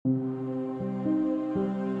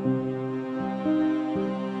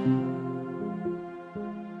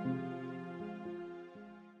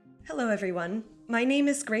everyone. My name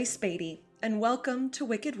is Grace Beatty, and welcome to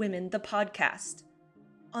Wicked Women, the podcast.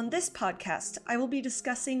 On this podcast, I will be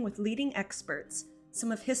discussing with leading experts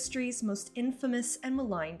some of history's most infamous and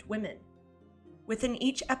maligned women. Within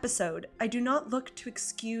each episode, I do not look to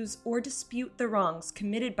excuse or dispute the wrongs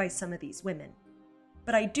committed by some of these women,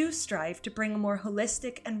 but I do strive to bring a more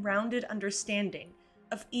holistic and rounded understanding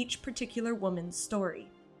of each particular woman's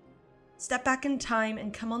story. Step back in time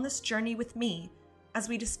and come on this journey with me as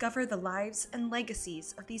we discover the lives and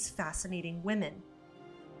legacies of these fascinating women.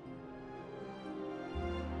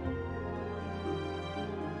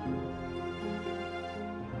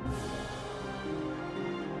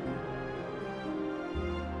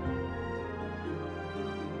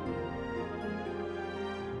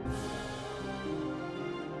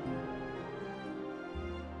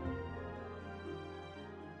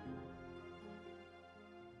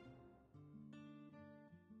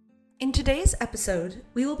 In today's episode,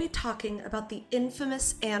 we will be talking about the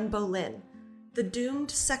infamous Anne Boleyn, the doomed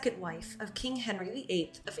second wife of King Henry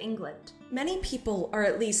VIII of England. Many people are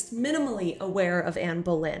at least minimally aware of Anne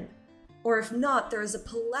Boleyn, or if not, there is a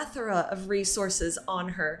plethora of resources on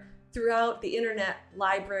her throughout the internet,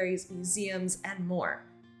 libraries, museums, and more.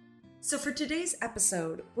 So for today's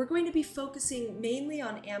episode, we're going to be focusing mainly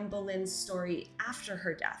on Anne Boleyn's story after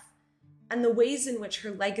her death, and the ways in which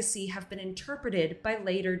her legacy have been interpreted by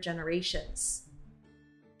later generations.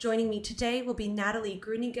 Joining me today will be Natalie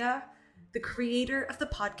Gruniger, the creator of the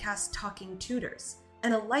podcast Talking Tudors,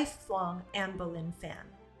 and a lifelong Anne Boleyn fan.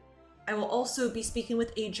 I will also be speaking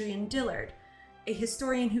with Adrienne Dillard, a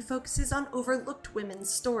historian who focuses on overlooked women's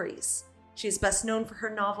stories. She is best known for her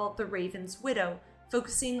novel The Raven's Widow,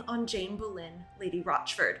 focusing on Jane Boleyn, Lady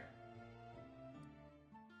Rochford.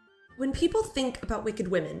 When people think about wicked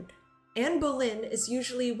women, Anne Boleyn is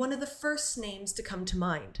usually one of the first names to come to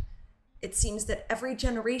mind. It seems that every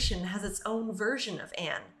generation has its own version of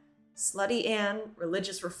Anne. Slutty Anne,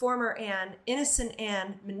 religious reformer Anne, innocent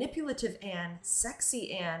Anne, manipulative Anne,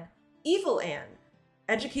 sexy Anne, evil Anne,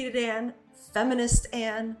 educated Anne, feminist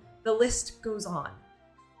Anne, the list goes on.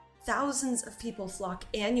 Thousands of people flock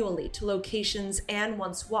annually to locations Anne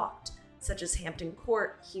once walked, such as Hampton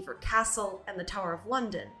Court, Hever Castle, and the Tower of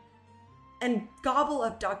London, and gobble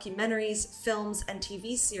up documentaries, films, and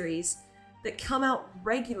TV series that come out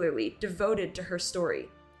regularly devoted to her story.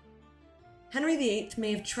 Henry VIII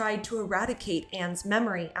may have tried to eradicate Anne's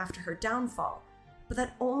memory after her downfall, but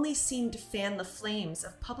that only seemed to fan the flames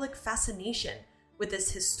of public fascination with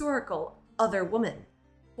this historical other woman.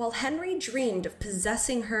 While Henry dreamed of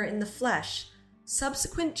possessing her in the flesh,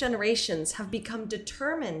 subsequent generations have become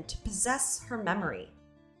determined to possess her memory.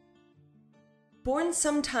 Born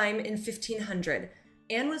sometime in 1500,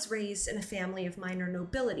 Anne was raised in a family of minor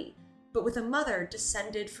nobility, but with a mother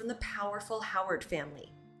descended from the powerful Howard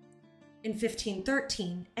family. In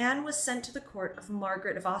 1513, Anne was sent to the court of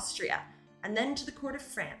Margaret of Austria, and then to the court of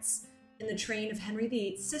France, in the train of Henry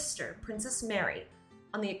VIII's sister, Princess Mary,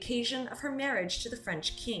 on the occasion of her marriage to the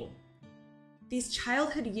French king. These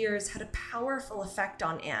childhood years had a powerful effect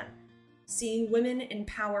on Anne. Seeing women in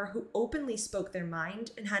power who openly spoke their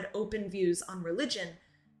mind and had open views on religion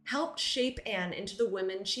helped shape Anne into the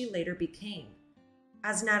woman she later became.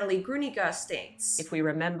 As Natalie Gruniger states, if we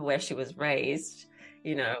remember where she was raised,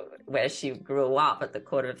 where she grew up at the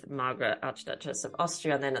court of Margaret, Archduchess of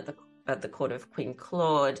Austria, and then at the court of Queen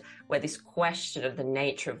Claude, where this question of the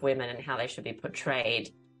nature of women and how they should be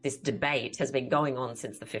portrayed, this debate has been going on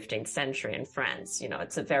since the 15th century in France.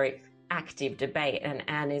 It's a very active debate, and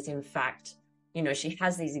Anne is in fact, she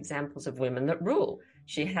has these examples of women that rule.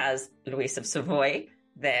 She has Louise of Savoy,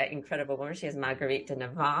 their incredible woman. She has Marguerite de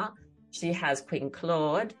Navarre. She has Queen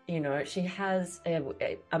Claude. She has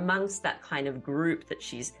amongst that kind of group that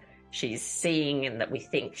she's seeing and that we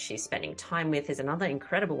think she's spending time with is another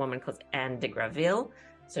incredible woman called Anne de Graville.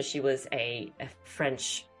 So she was a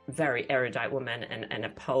French, very erudite woman and a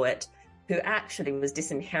poet who actually was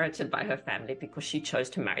disinherited by her family because she chose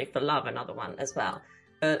to marry for love, another one as well.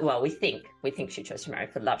 We think she chose to marry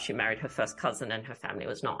for love. She married her first cousin and her family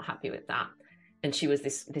was not happy with that. And she was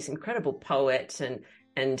this incredible poet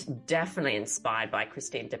and definitely inspired by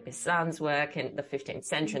Christine de Pizan's work in the 15th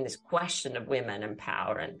century and this question of women and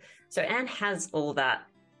power. And so Anne has all that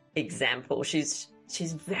example. She's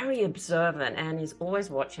very observant. Anne is always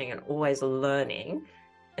watching and always learning.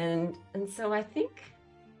 And so I think,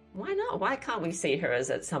 why not? Why can't we see her as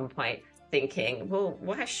at some point thinking, well,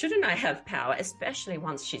 why shouldn't I have power, especially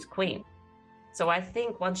once she's queen? So I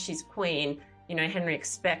think once she's queen, Henry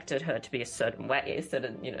expected her to be a certain way,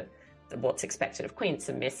 what's expected of queens,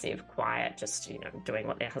 submissive, quiet, just, doing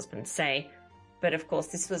what their husbands say. But of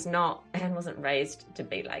course, Anne wasn't raised to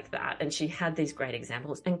be like that. And she had these great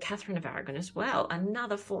examples. And Catherine of Aragon as well,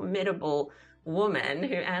 another formidable woman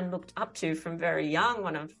who Anne looked up to from very young.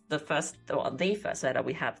 One of the first letter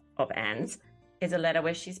we have of Anne's is a letter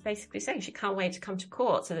where she's basically saying she can't wait to come to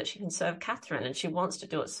court so that she can serve Catherine, and she wants to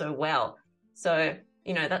do it so well. So,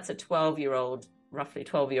 that's a roughly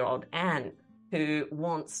 12-year-old Anne who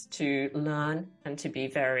wants to learn and to be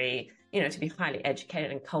very, to be highly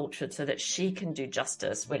educated and cultured so that she can do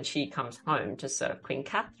justice when she comes home to serve Queen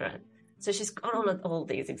Catherine. So she's got all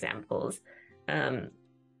these examples.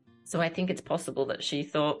 So I think it's possible that she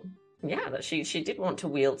thought, that she did want to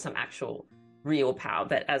wield some actual real power.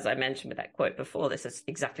 But as I mentioned with that quote before, this is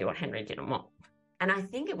exactly what Henry didn't want. And I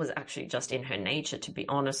think it was actually just in her nature, to be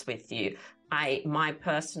honest with you. My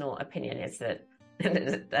personal opinion is that,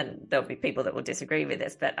 and there'll be people that will disagree with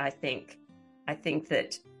this, but I think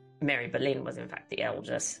that Mary Boleyn was in fact the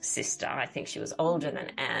eldest sister. I think she was older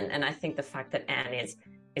than Anne. And I think the fact that Anne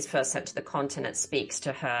is first sent to the continent speaks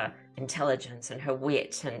to her intelligence and her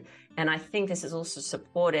wit. And I think this is also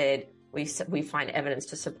supported. We find evidence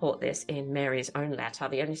to support this in Mary's own letter,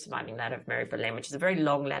 the only surviving letter of Mary Boleyn, which is a very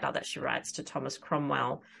long letter that she writes to Thomas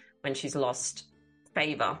Cromwell when she's lost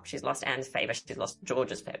favor. She's lost Anne's favor. She's lost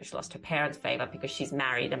George's favor. She lost her parents' favor because she's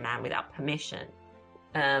married a man without permission.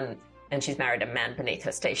 And she's married a man beneath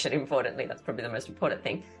her station, importantly. That's probably the most important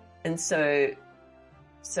thing. And so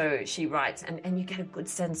she writes, and you get a good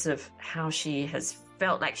sense of how she has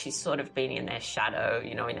felt like she's sort of been in their shadow,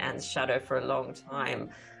 in Anne's shadow for a long time.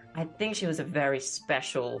 I think she was a very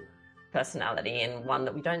special personality, and one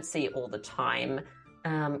that we don't see all the time,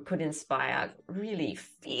 could inspire really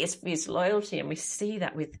fierce loyalty. And we see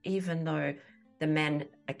that even though the men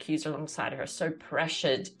accused alongside her are so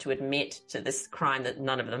pressured to admit to this crime that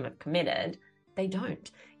none of them have committed, they don't.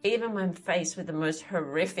 Even when faced with the most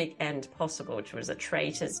horrific end possible, which was a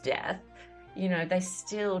traitor's death, they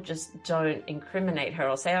still just don't incriminate her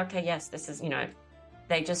or say, okay, yes, this is,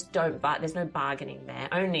 they just don't, but there's no bargaining there.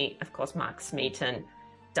 Only, of course, Mark Smeaton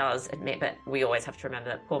does admit, but we always have to remember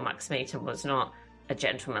that poor Mark Smeaton was not a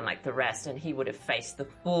gentleman like the rest, and he would have faced the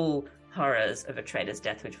full horrors of a traitor's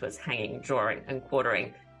death, which was hanging, drawing, and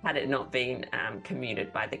quartering, had it not been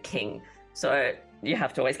commuted by the king. So you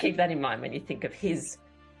have to always keep that in mind when you think of his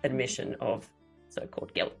admission of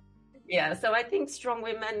so-called guilt. Yeah, so I think strong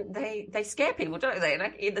women, they scare people, don't they?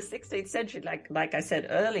 Like in the 16th century, like I said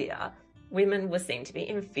earlier, women were seen to be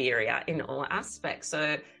inferior in all aspects.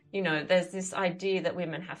 So, there's this idea that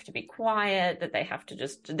women have to be quiet, that they have to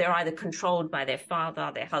they're either controlled by their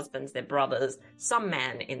father, their husbands, their brothers, some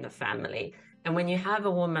man in the family. And when you have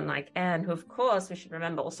a woman like Anne, who, of course, we should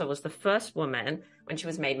remember also was the first woman when she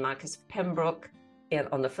was made Marquess of Pembroke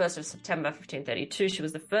on the 1st of September, 1532, she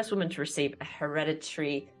was the first woman to receive a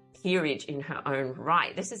hereditary peerage in her own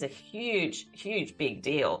right. This is a huge, huge, big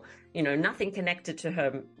deal. Nothing connected to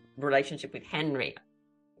her relationship with Henry.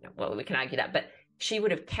 Well, we can argue that, but she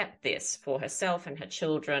would have kept this for herself and her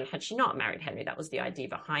children had she not married Henry. That was the idea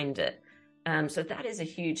behind it. So that is a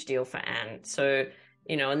huge deal for Anne. So,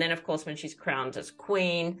 and then, of course, when she's crowned as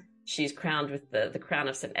queen, she's crowned with the crown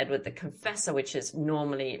of St. Edward the Confessor, which is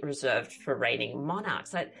normally reserved for reigning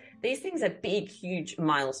monarchs. Like, these things are big, huge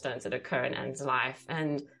milestones that occur in Anne's life.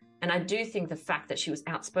 And I do think the fact that she was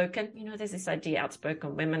outspoken, there's this idea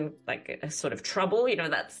outspoken women, like a sort of trouble,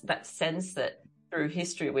 that's that sense that through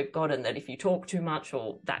history we've gotten that if you talk too much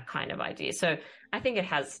or that kind of idea. So I think it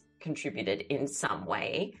has contributed in some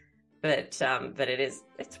way, but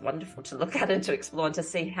it's wonderful to look at and to explore and to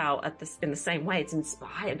see how in the same way it's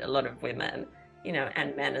inspired a lot of women,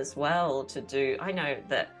 and men as well to do. I know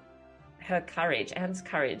that her courage, Anne's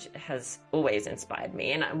courage, has always inspired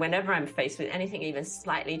me. And whenever I'm faced with anything even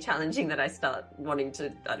slightly challenging that I start wanting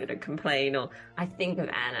to, complain, or I think of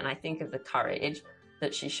Anne and I think of the courage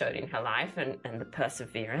that she showed in her life and the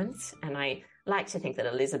perseverance. And I like to think that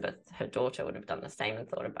Elizabeth, her daughter, would have done the same and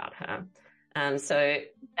thought about her. So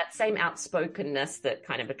that same outspokenness that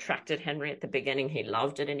kind of attracted Henry at the beginning, he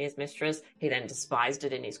loved it in his mistress. He then despised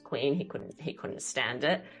it in his queen. He couldn't stand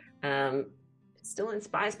it. It still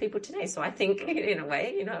inspires people today. So I think in a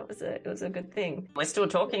way, it was a good thing. We're still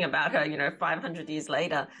talking about her, 500 years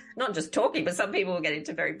later, not just talking, but some people will get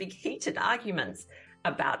into very big heated arguments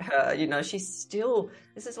about her. She's still,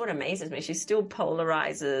 this is what amazes me. She still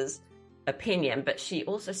polarizes opinion, but she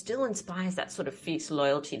also still inspires that sort of fierce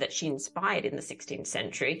loyalty that she inspired in the 16th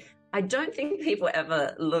century. I don't think people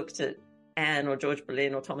ever looked at Anne or George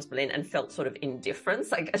Boleyn or Thomas Boleyn and felt sort of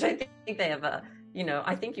indifference. Like, I don't think they ever,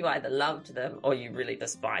 I think you either loved them or you really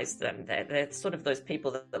despised them. They're sort of those people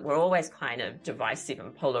that were always kind of divisive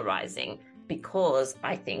and polarizing because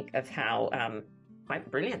I think of how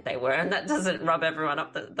quite brilliant they were, and that doesn't rub everyone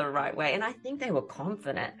up the right way. And I think they were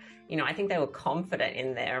confident. I think they were confident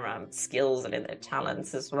in their skills and in their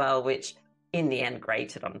talents as well, which in the end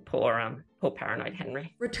grated on poor paranoid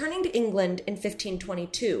Henry. Returning to England in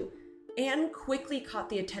 1522, Anne quickly caught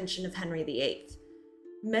the attention of Henry VIII.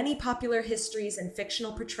 Many popular histories and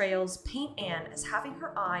fictional portrayals paint Anne as having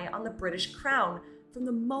her eye on the British crown from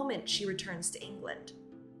the moment she returns to England,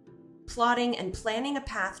 plotting and planning a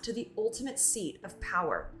path to the ultimate seat of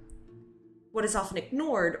power. What is often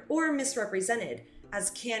ignored or misrepresented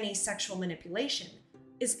as canny sexual manipulation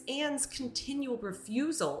is Anne's continual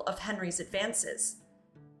refusal of Henry's advances.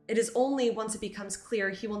 It is only once it becomes clear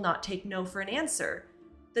he will not take no for an answer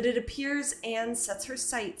that it appears Anne sets her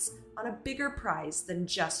sights on a bigger prize than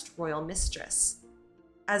just royal mistress.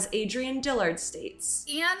 As Adrienne Dillard states,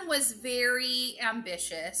 Anne was very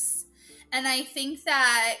ambitious, and I think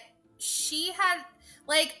that she had,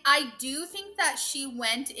 I do think that she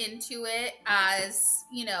went into it as,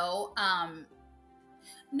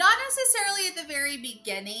 not necessarily at the very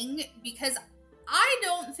beginning, because I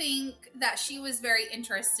don't think that she was very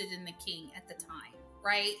interested in the king at the time,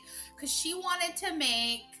 right? Because she wanted to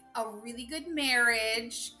make a really good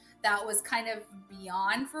marriage that was kind of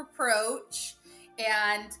beyond reproach,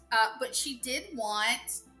 and but she did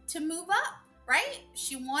want to move up, right?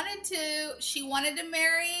 She wanted to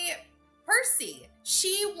marry Percy.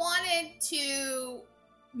 She wanted to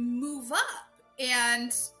move up,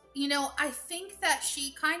 and I think that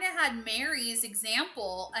she kind of had Mary's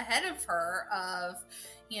example ahead of her of,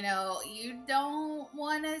 you don't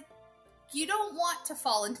want to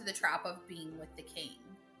fall into the trap of being with the king,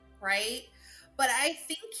 right? But I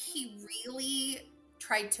think he really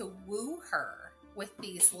tried to woo her with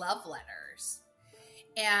these love letters,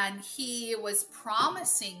 and he was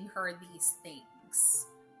promising her these things,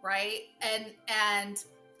 right? And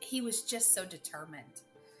he was just so determined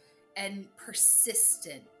and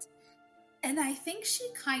persistent. And I think she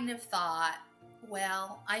kind of thought,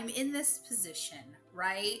 well, I'm in this position,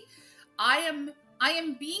 right? I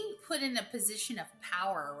am being put in a position of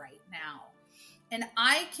power right now. And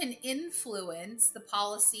I can influence the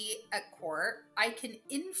policy at court. I can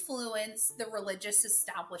influence the religious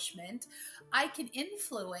establishment. I can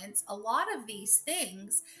influence a lot of these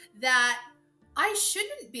things that I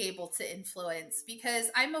shouldn't be able to influence because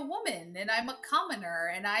I'm a woman and I'm a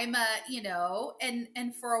commoner and I'm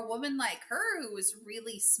and for a woman like her who was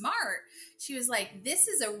really smart, she was like, this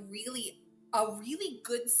is a really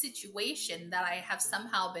good situation that I have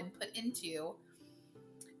somehow been put into.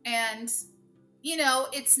 And,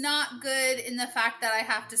 it's not good in the fact that I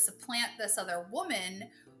have to supplant this other woman,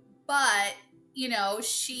 but,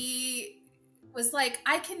 she was like,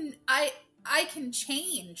 I can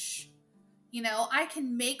change. I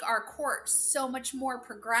can make our court so much more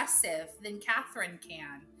progressive than Catherine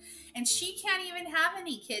can. And she can't even have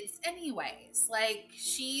any kids anyways.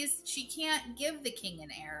 She can't give the king an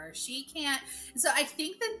heir. She can't. So I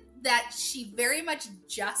think that she very much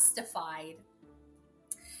justified.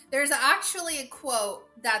 There's actually a quote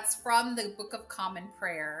that's from the Book of Common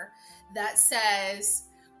Prayer that says,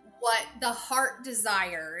 what the heart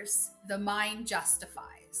desires, the mind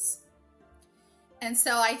justifies. And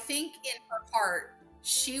so I think in her heart,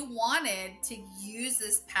 she wanted to use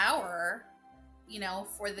this power,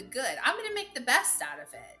 for the good. I'm going to make the best out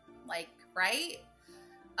of it. Right?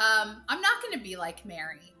 I'm not going to be like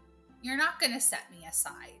Mary. You're not going to set me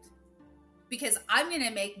aside because I'm going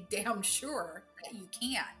to make damn sure that you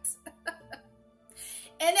can't.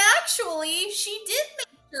 And actually, she did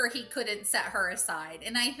make sure he couldn't set her aside.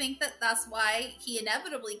 And I think that that's why he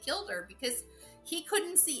inevitably killed her, because he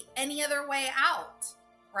couldn't see any other way out,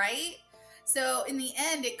 right? So in the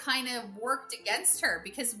end, it kind of worked against her,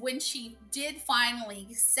 because when she did finally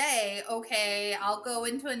say, okay, I'll go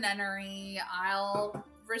into a nunnery, I'll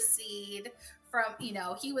recede from,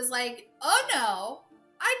 he was like, oh no,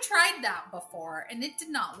 I tried that before and it did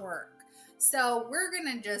not work. So we're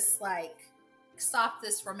going to just stop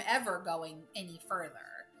this from ever going any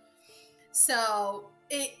further. So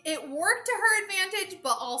it worked to her advantage,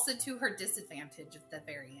 but also to her disadvantage at the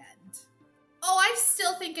very end. Oh, I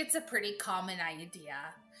still think it's a pretty common idea.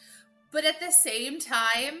 But at the same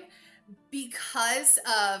time, because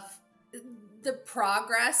of the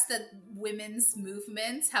progress that women's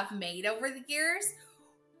movements have made over the years,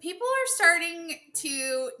 people are starting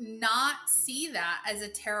to not see that as a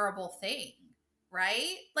terrible thing,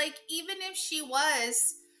 right? Even if she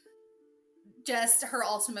was just, her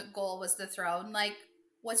ultimate goal was the throne,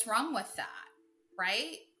 what's wrong with that,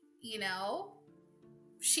 right?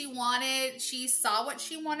 She saw what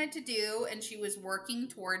she wanted to do, and she was working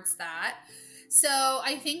towards that. So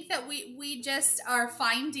I think that we just are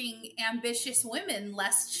finding ambitious women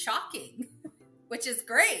less shocking, which is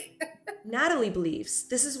great. Natalie believes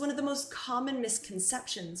this is one of the most common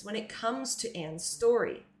misconceptions when it comes to Anne's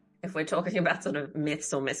story. If we're talking about sort of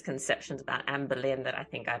myths or misconceptions about Anne Boleyn that I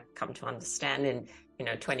think I've come to understand in,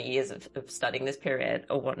 20 years of studying this period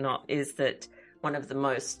or whatnot, is that one of the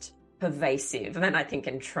most pervasive and I think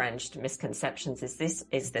entrenched misconceptions is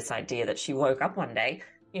this idea that she woke up one day,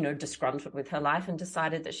 disgruntled with her life and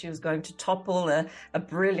decided that she was going to topple a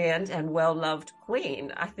brilliant and well-loved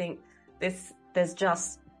queen. I think there's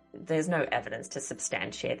no evidence to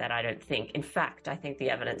substantiate that, I don't think. In fact, I think the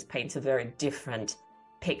evidence paints a very different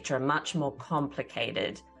picture, a much more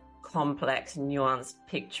complicated, complex, nuanced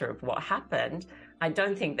picture of what happened. I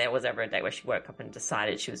don't think there was ever a day where she woke up and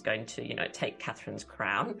decided she was going to, take Catherine's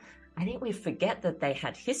crown. I think we forget that they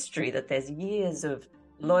had history, that there's years of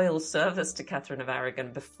loyal service to Catherine of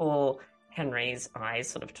Aragon before Henry's eyes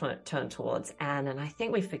sort of turned towards Anne. And I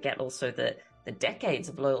think we forget also that the decades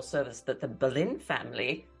of loyal service that the Boleyn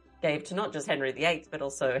family gave to not just Henry VIII, but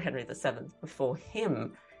also Henry VII before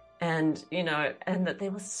him. And, and that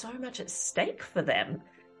there was so much at stake for them.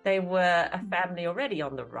 They were a family already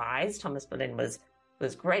on the rise. Thomas Boleyn was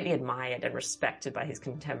greatly admired and respected by his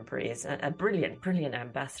contemporaries, a brilliant, brilliant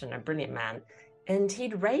ambassador and a brilliant man. And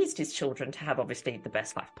he'd raised his children to have, obviously, the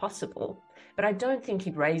best life possible. But I don't think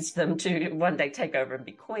he'd raised them to one day take over and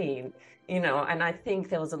be queen, and I think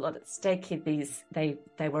there was a lot at stake.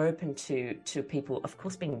 They were open to people, of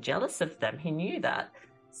course, being jealous of them. He knew that.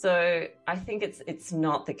 So I think it's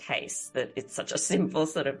not the case that it's such a simple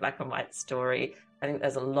sort of black and white story. I think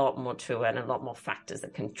there's a lot more to it and a lot more factors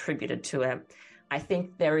that contributed to it. I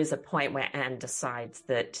think there is a point where Anne decides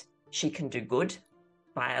that she can do good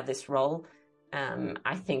via this role.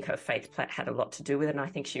 I think her faith had a lot to do with it. And I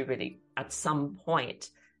think she really, at some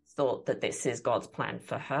point, thought that this is God's plan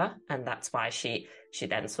for her. And that's why she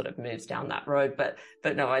then sort of moves down that road. But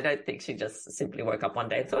no, I don't think she just simply woke up one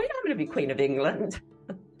day and thought, I'm going to be Queen of England.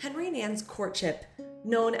 Henry and Anne's courtship,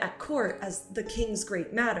 known at court as the King's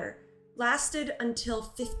Great Matter, lasted until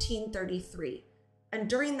 1533. And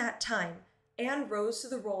during that time, Anne rose to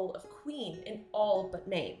the role of queen in all but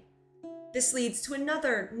name. This leads to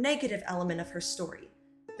another negative element of her story,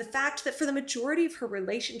 the fact that for the majority of her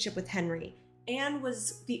relationship with Henry, Anne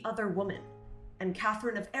was the other woman, and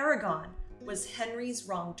Catherine of Aragon was Henry's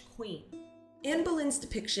wronged queen. Anne Boleyn's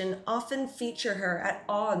depiction often feature her at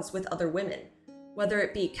odds with other women, whether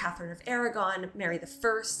it be Catherine of Aragon, Mary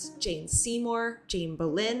I, Jane Seymour, Jane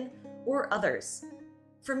Boleyn, or others.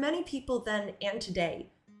 For many people then and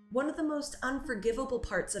today, one of the most unforgivable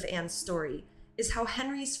parts of Anne's story is how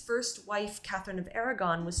Henry's first wife, Catherine of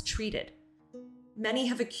Aragon, was treated. Many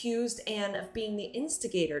have accused Anne of being the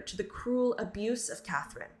instigator to the cruel abuse of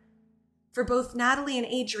Catherine. For both Natalie and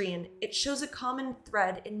Adrian, it shows a common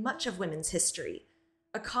thread in much of women's history,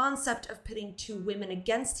 a concept of pitting two women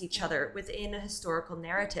against each other within a historical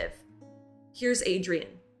narrative. Here's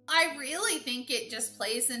Adrian. I really think it just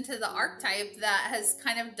plays into the archetype that has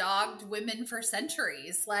kind of dogged women for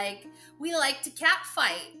centuries. Like, we like to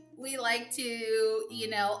catfight. We like to,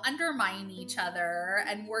 undermine each other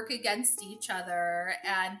and work against each other.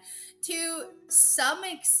 And to some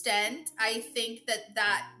extent, I think that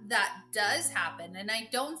does happen. And I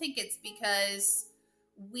don't think it's because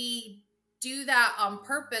we do that on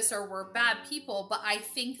purpose or we're bad people, but I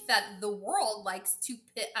think that the world likes to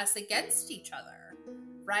pit us against each other,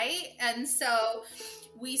 right? And so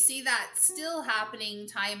we see that still happening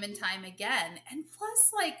time and time again. And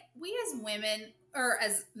plus, like, we as women, or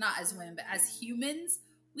as not as women, but as humans,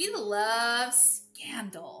 we love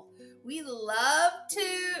scandal. We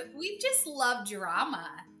just love drama,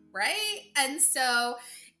 right? And so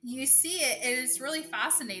you see it, and it's really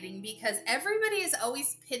fascinating because everybody is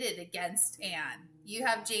always pitted against Anne. You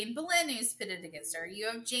have Jane Boleyn who's pitted against her. You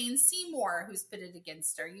have Jane Seymour who's pitted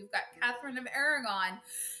against her. You've got Catherine of Aragon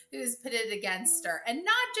who's pitted against her. And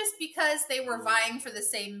not just because they were vying for the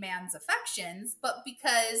same man's affections, but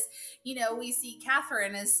because, we see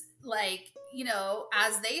Catherine as like,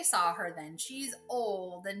 as they saw her then, she's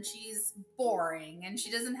old and she's boring and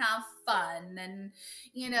she doesn't have fun and,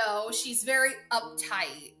 she's very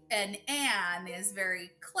uptight, and Anne is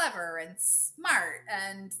very clever and smart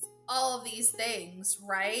and all of these things,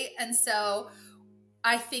 right? And so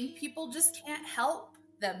I think people just can't help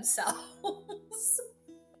themselves.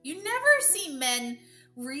 You never see men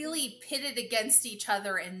really pitted against each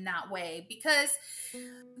other in that way because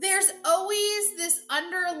there's always this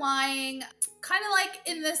underlying, kind of like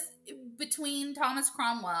in this between Thomas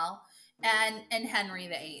Cromwell and Henry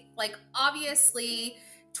VIII. Like, obviously,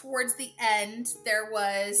 towards the end, there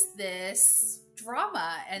was this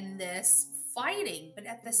drama and this fighting, but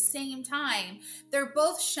at the same time, they're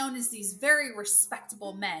both shown as these very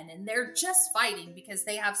respectable men, and they're just fighting because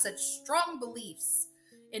they have such strong beliefs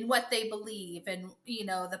in what they believe, and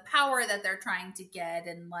the power that they're trying to get,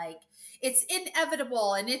 and like, it's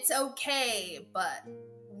inevitable and it's okay. But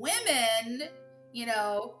women,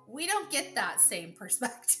 we don't get that same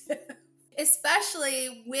perspective.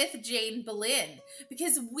 Especially with Jane Boleyn,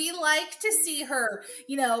 because we like to see her,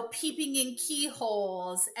 peeping in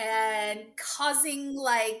keyholes and causing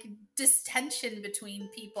like distension between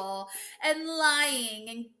people and lying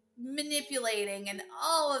and manipulating and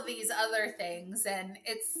all of these other things. And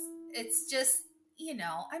it's just,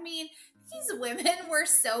 these women were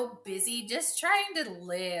so busy just trying to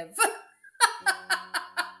live.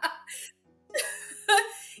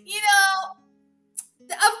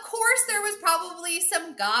 Of course, there was probably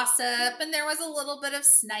some gossip and there was a little bit of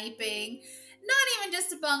sniping, not even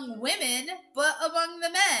just among women, but among the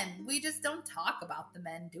men. We just don't talk about the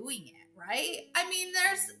men doing it, right?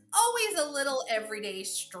 There's always a little everyday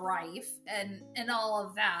strife and all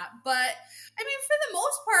of that. But, for the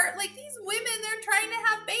most part, like, these women, they're trying to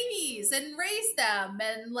have babies and raise them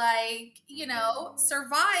and, like,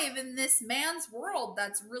 survive in this man's world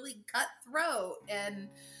that's really cutthroat.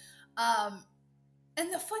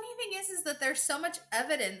 And the funny thing is that there's so much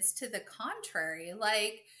evidence to the contrary.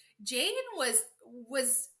 Like, Jane was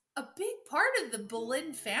a big part of the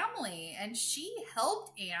Boleyn family, and she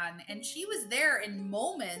helped Anne, and she was there in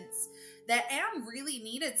moments that Anne really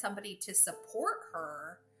needed somebody to support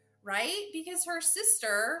her, right? Because her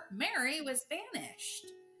sister, Mary, was banished,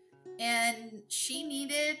 and she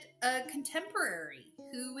needed a contemporary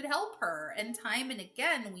who would help her. And time and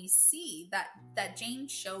again, we see that Jane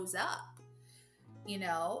shows up.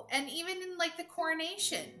 And even in like the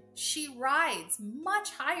coronation, she rides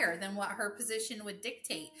much higher than what her position would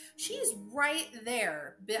dictate. She's right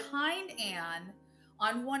there behind Anne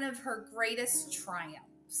on one of her greatest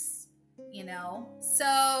triumphs,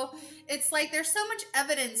 So it's like there's so much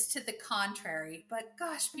evidence to the contrary, but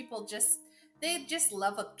gosh, people they just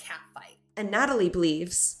love a cat fight. And Natalie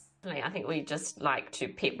believes, I think we just like to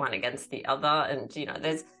pit one against the other, and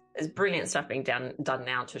there's brilliant stuff being done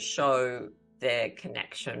now to show their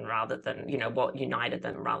connection rather than, what united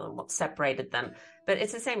them rather than what separated them. But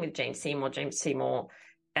it's the same with Jane Seymour. Jane Seymour,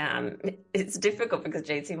 it's difficult because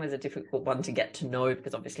Jane Seymour is a difficult one to get to know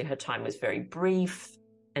because obviously her time was very brief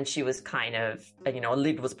and she was kind of, a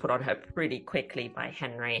lid was put on her pretty quickly by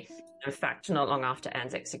Henry. In fact, not long after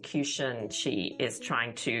Anne's execution, she is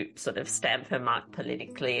trying to sort of stamp her mark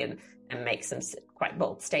politically and make some quite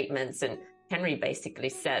bold statements. And Henry basically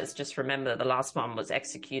says, just remember the last one was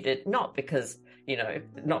executed, not because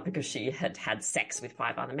she had had sex with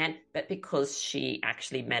 5 other men, but because she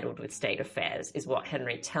actually meddled with state affairs, is what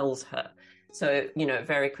Henry tells her. So,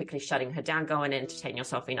 very quickly shutting her down, go and entertain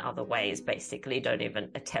yourself in other ways, basically, don't even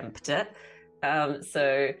attempt it.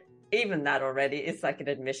 So even that already is like an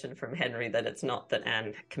admission from Henry that it's not that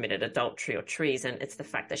Anne committed adultery or treason, it's the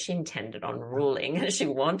fact that she intended on ruling and she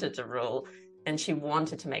wanted to rule. And she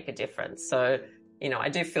wanted to make a difference. So, I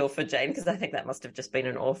do feel for Jane because I think that must have just been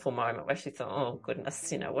an awful moment where she thought, oh,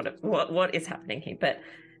 goodness, what is happening here? But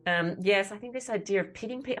yes, I think this idea of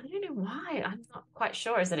pitting people, I don't know why. I'm not quite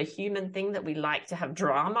sure. Is it a human thing that we like to have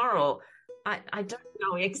drama or I don't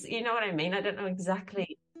know. You know what I mean? I don't know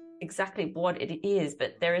exactly what it is,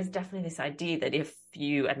 but there is definitely this idea that if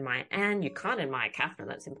you admire Anne, you can't admire Catherine.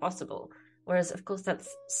 That's impossible. Whereas, of course,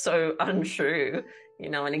 that's so untrue,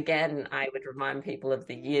 and again, I would remind people of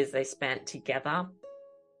the years they spent together,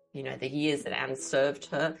 the years that Anne served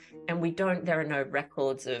her, and there are no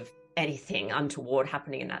records of anything untoward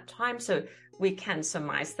happening in that time. So we can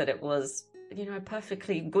surmise that it was, a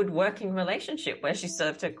perfectly good working relationship where she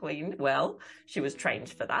served her queen well. She was trained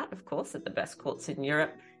for that, of course, at the best courts in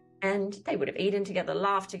Europe. And they would have eaten together,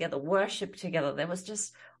 laughed together, worshipped together. There was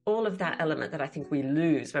just all of that element that I think we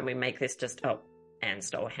lose when we make this just, Anne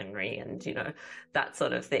stole Henry and, that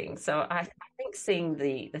sort of thing. So I think seeing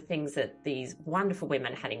the things that these wonderful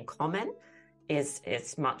women had in common is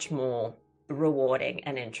much more rewarding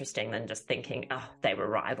and interesting than just thinking, they were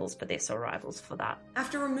rivals for this or rivals for that.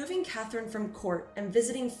 After removing Catherine from court and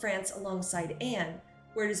visiting France alongside Anne,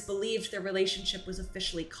 where it is believed their relationship was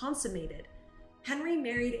officially consummated, Henry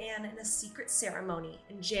married Anne in a secret ceremony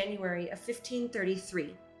in January of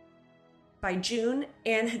 1533. By June,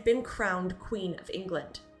 Anne had been crowned Queen of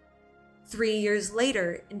England. 3 years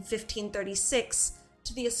later, in 1536,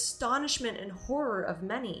 to the astonishment and horror of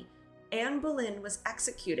many, Anne Boleyn was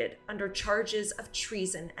executed under charges of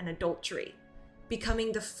treason and adultery,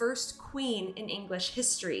 becoming the first queen in English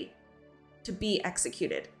history to be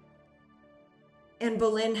executed. Anne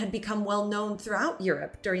Boleyn had become well known throughout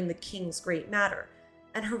Europe during the King's Great Matter,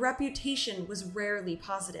 and her reputation was rarely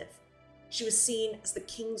positive. She was seen as the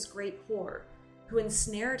King's great whore, who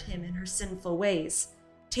ensnared him in her sinful ways,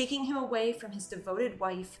 taking him away from his devoted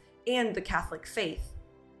wife and the Catholic faith.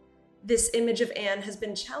 This image of Anne has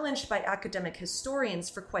been challenged by academic historians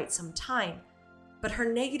for quite some time, but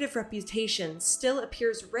her negative reputation still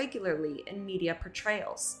appears regularly in media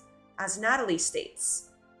portrayals. As Natalie states,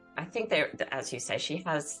 I think there, as you say,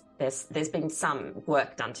 there's been some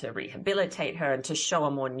work done to rehabilitate her and to show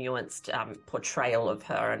a more nuanced portrayal of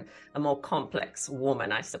her and a more complex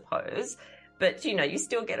woman, I suppose. But, you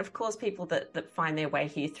still get, of course, people that find their way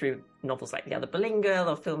here through novels like The Other Boleyn Girl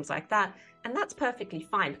or films like that. And that's perfectly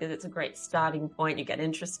fine because it's a great starting point. You get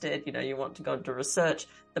interested, you want to go into research.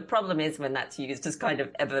 The problem is when that's used as kind of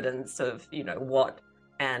evidence of, what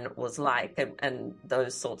Anne was like and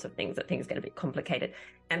those sorts of things, that things get a bit complicated.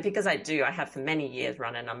 And because I have for many years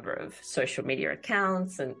run a number of social media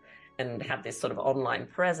accounts and have this sort of online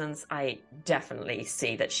presence, I definitely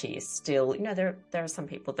see that she is still, there are some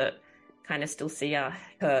people that kind of still see her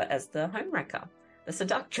as the homewrecker, the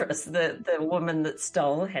seductress, the woman that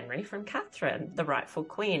stole Henry from Catherine, the rightful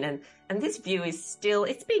queen. And this view is still,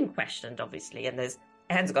 it's being questioned, obviously, and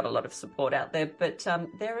Anne's got a lot of support out there, but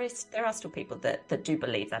there are still people that do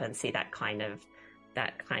believe that and see that kind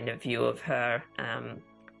of view of her,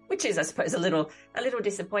 which is, I suppose, a little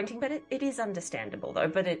disappointing, but it is understandable though.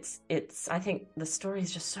 But it's I think the story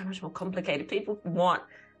is just so much more complicated. People want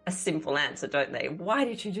a simple answer, don't they? Why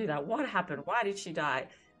did she do that? What happened? Why did she die?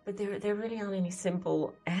 But there really aren't any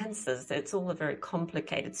simple answers. It's all a very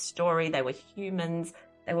complicated story. They were humans.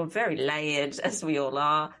 They were very layered, as we all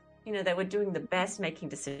are. They were doing the best, making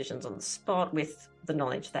decisions on the spot with the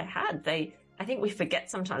knowledge they had. I think we forget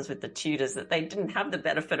sometimes with the Tudors that they didn't have the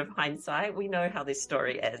benefit of hindsight. We know how this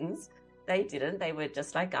story ends. They didn't. They were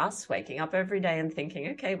just like us, waking up every day and thinking,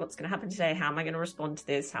 okay, what's going to happen today? How am I going to respond to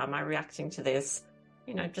this? How am I reacting to this?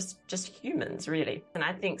 Just humans, really. And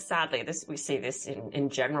I think, sadly, we see this in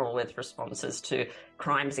general with responses to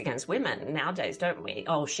crimes against women nowadays, don't we?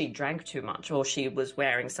 Oh, she drank too much, or she was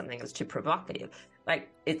wearing something that was too provocative. Like,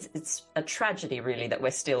 it's a tragedy, really, that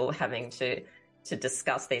we're still having to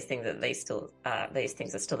discuss these things, that these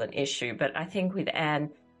things are still an issue. But I think with Anne,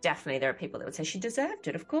 definitely there are people that would say she deserved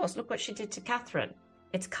it. Of course, look what she did to Catherine.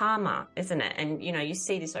 It's karma, isn't it? And, you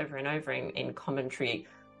see this over and over in commentary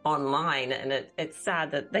online, and it's sad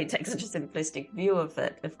that they take such a simplistic view of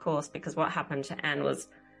it, of course, because what happened to Anne was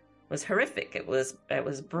horrific. It was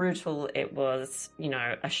brutal. It was,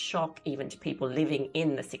 a shock even to people living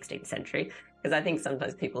in the 16th century, because I think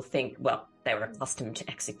sometimes people think, well, they were accustomed to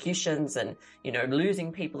executions and,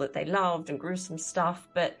 losing people that they loved and gruesome stuff.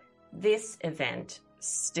 But this event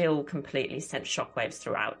still completely sent shockwaves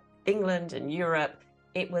throughout England and Europe.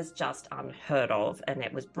 It was just unheard of, and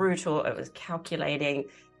it was brutal. It was calculating.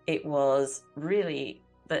 It was really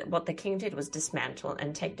what the king did was dismantle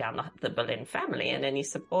and take down the Boleyn family and any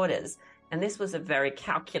supporters. And this was a very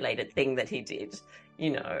calculated thing that he did.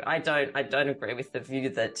 I don't agree with the view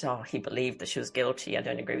that, he believed that she was guilty. I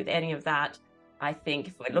don't agree with any of that. I think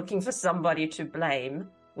if we're looking for somebody to blame,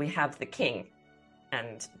 we have the king.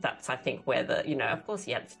 And that's, I think, where of course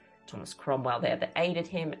he had Thomas Cromwell there that aided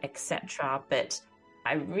him, etc. But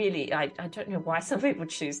I don't know why some people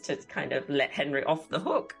choose to kind of let Henry off the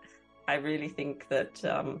hook. I really think that,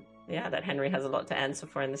 that Henry has a lot to answer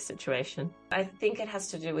for in this situation. I think it has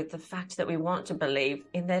to do with the fact that we want to believe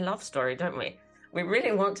in their love story, don't we? We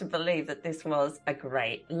really want to believe that this was a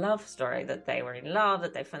great love story, that they were in love,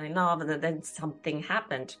 that they fell in love, and that then something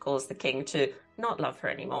happened to cause the king to not love her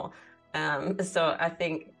anymore. So I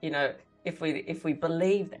think, if we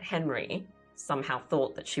believe that Henry somehow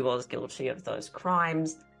thought that she was guilty of those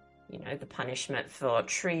crimes, the punishment for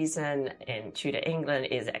treason in Tudor England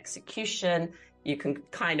is execution. You can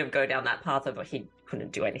kind of go down that path of he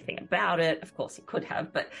couldn't do anything about it. Of course he could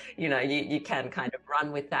have, but you can kind of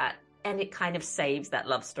run with that. And it kind of saves that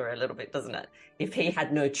love story a little bit, doesn't it? If he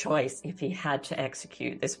had no choice, if he had to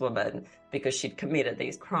execute this woman because she'd committed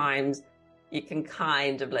these crimes, you can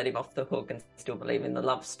kind of let him off the hook and still believe in the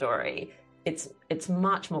love story. It's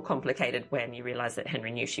much more complicated when you realize that Henry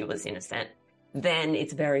knew she was innocent. Then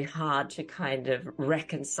it's very hard to kind of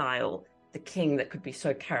reconcile the king that could be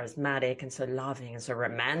so charismatic and so loving and so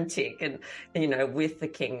romantic and, with the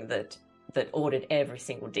king that ordered every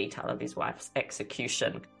single detail of his wife's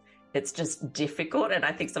execution. It's just difficult. And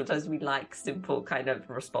I think sometimes we like simple kind of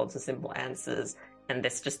responses, simple answers. and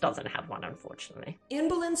this just doesn't have one, unfortunately. Anne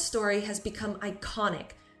Boleyn's story has become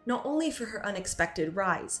iconic, not only for her unexpected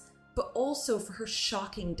rise, but also for her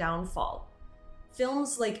shocking downfall.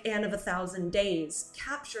 Films like Anne of a Thousand Days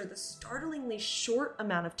capture the startlingly short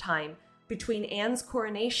amount of time between Anne's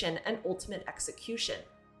coronation and ultimate execution.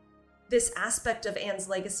 This aspect of Anne's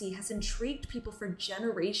legacy has intrigued people for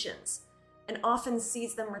generations, and often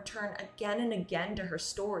sees them return again and again to her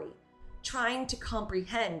story, trying to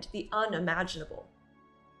comprehend the unimaginable.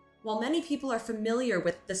 While many people are familiar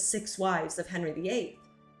with the 6 wives of Henry VIII,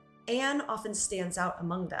 Anne often stands out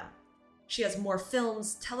among them. She has more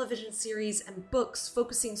films, television series, and books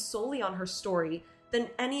focusing solely on her story than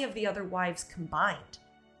any of the other wives combined.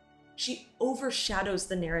 She overshadows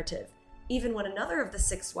the narrative, even when another of the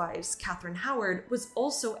 6 wives, Catherine Howard, was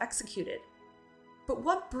also executed. But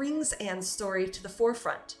what brings Anne's story to the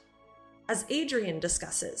forefront? As Adrian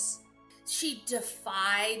discusses, she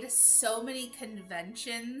defied so many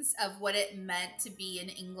conventions of what it meant to be an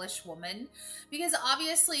English woman, because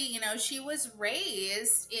obviously, she was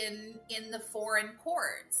raised in the foreign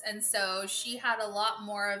courts, and so she had a lot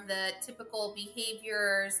more of the typical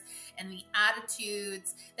behaviors and the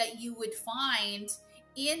attitudes that you would find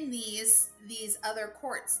in these other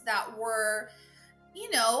courts that were,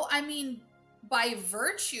 by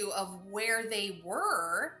virtue of where they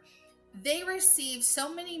were, they received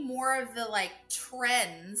so many more of the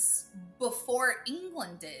trends before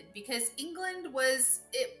England did, because England was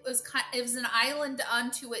an island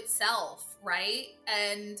unto itself, right?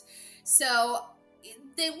 And so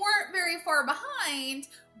they weren't very far behind,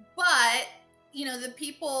 but the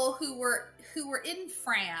people who were in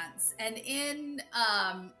France and in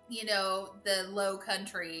the Low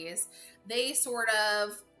Countries, they sort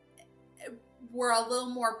of were a little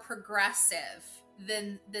more progressive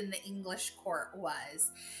than the English court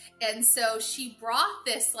was. And so she brought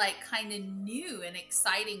this kind of new and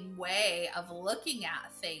exciting way of looking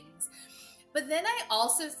at things. But then I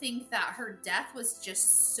also think that her death was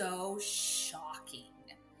just so shocking.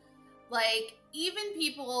 Even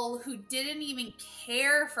people who didn't even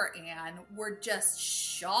care for Anne were just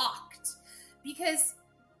shocked, because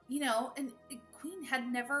a queen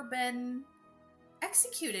had never been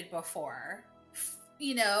executed before,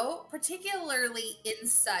 particularly in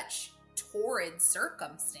such torrid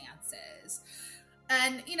circumstances.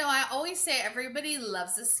 And, I always say everybody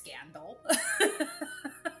loves a scandal.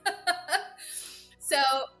 So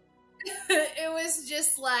it was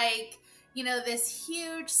just this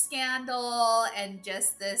huge scandal and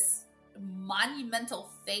just this monumental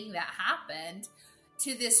thing that happened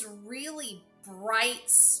to this really bright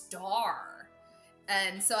star.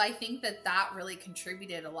 And so I think that really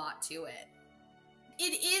contributed a lot to it.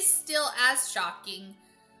 It is still as shocking,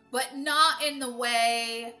 but not in the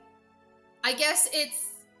way, I guess it's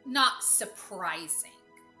not surprising.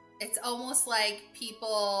 It's almost like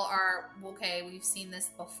people are, okay, we've seen this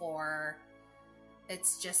before.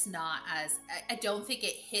 It's just not as, I don't think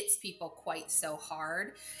it hits people quite so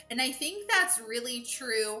hard. And I think that's really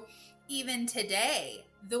true even today.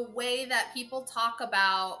 The way that people talk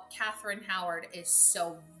about Catherine Howard is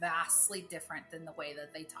so vastly different than the way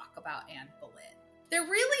that they talk about Anne Boleyn. There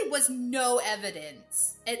really was no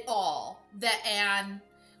evidence at all that Anne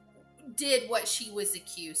did what she was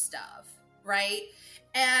accused of, right?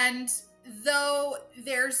 And though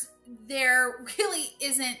there really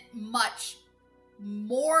isn't much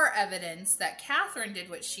more evidence that Catherine did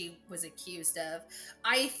what she was accused of,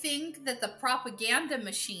 I think that the propaganda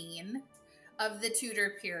machine of the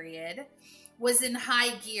Tudor period was in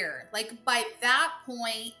high gear. By that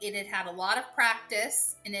point, it had had a lot of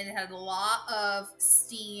practice and it had a lot of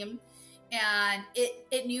steam, and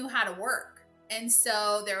it knew how to work. And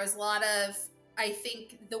so there was a lot of, I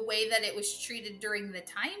think, the way that it was treated during the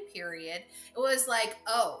time period, it was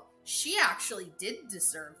oh, she actually did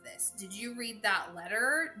deserve this. Did you read that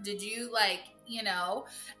letter? Did you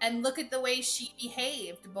and look at the way she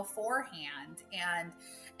behaved beforehand.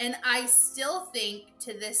 And I still think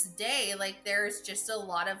to this day, there's just a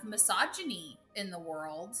lot of misogyny in the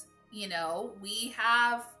world. We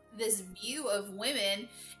have this view of women,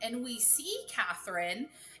 and we see Catherine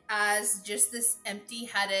as just this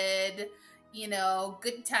empty-headed,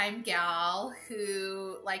 good time gal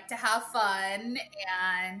who liked to have fun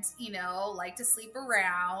and, like to sleep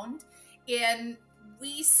around. And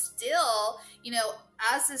we still,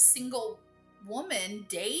 as a single woman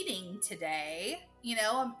dating today,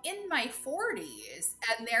 I'm in my 40s,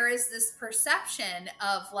 and there is this perception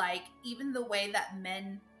of even the way that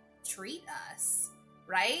men treat us,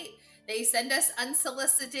 right? They send us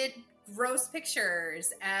unsolicited gross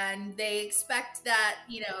pictures, and they expect that,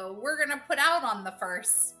 we're going to put out on the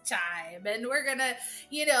first time, and we're going to,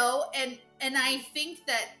 and I think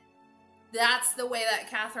that that's the way that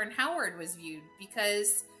Catherine Howard was viewed,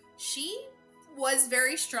 because she was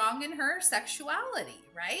very strong in her sexuality,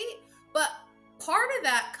 right? But part of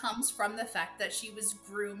that comes from the fact that she was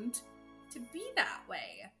groomed to be that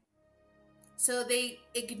way. So they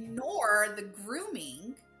ignore the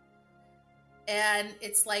grooming, and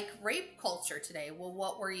it's like rape culture today. Well,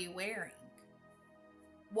 what were you wearing?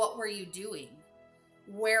 What were you doing?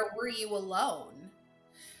 Where were you alone?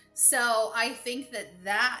 So I think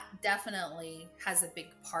that definitely has a big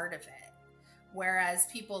part of it. Whereas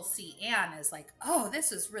people see Anne as like, oh,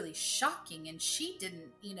 this is really shocking. And she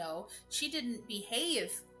didn't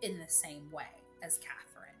behave in the same way as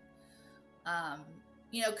Catherine.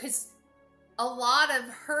 Because a lot of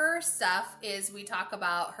her stuff is, we talk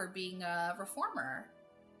about her being a reformer,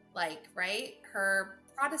 like, right? Her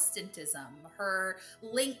Protestantism, her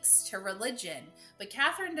links to religion. But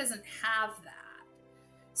Catherine doesn't have that.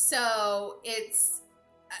 So it's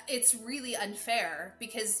really unfair,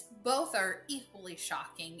 because both are equally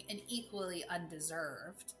shocking and equally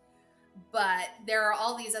undeserved. But there are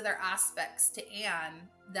all these other aspects to Anne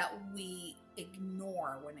that we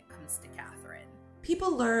ignore when it comes to Catherine.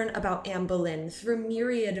 People learn about Anne Boleyn through a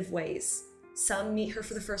myriad of ways. Some meet her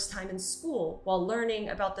for the first time in school while learning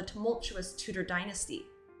about the tumultuous Tudor dynasty.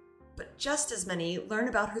 But just as many learn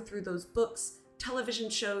about her through those books,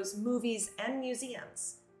 television shows, movies, and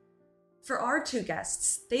museums. For our two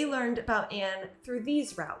guests, they learned about Anne through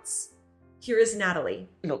these routes. Here is Natalie.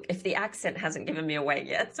 Look, if the accent hasn't given me away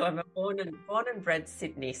yet, so I'm a born and bred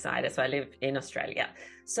Sydney-sider, so I live in Australia.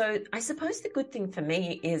 So I suppose the good thing for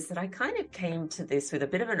me is that I kind of came to this with a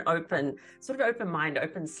bit of an open mind,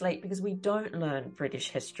 open slate, because we don't learn British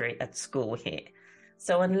history at school here.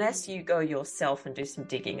 So unless you go yourself and do some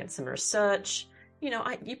digging and some research,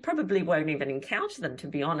 you probably won't even encounter them, to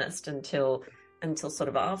be honest, until sort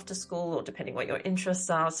of after school, or depending what your interests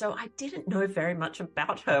are. So I didn't know very much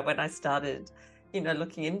about her when I started,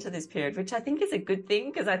 looking into this period, which I think is a good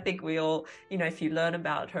thing, because I think we all, if you learn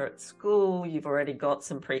about her at school, you've already got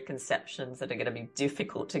some preconceptions that are going to be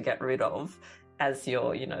difficult to get rid of as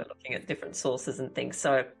you're, looking at different sources and things.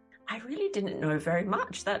 So I really didn't know very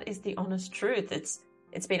much. That is the honest truth.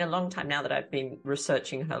 It's been a long time now that I've been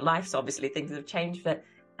researching her life. So obviously things have changed, but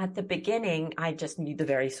at the beginning, I just knew the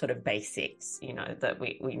very sort of basics, that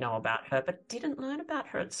we know about her, but didn't learn about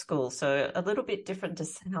her at school. So a little bit different to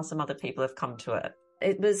how some other people have come to it.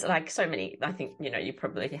 It was like so many, I think, you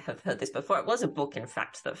probably have heard this before. It was a book, in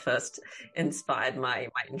fact, that first inspired my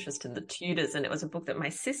interest in the Tudors. And it was a book that my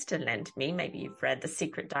sister lent me. Maybe you've read The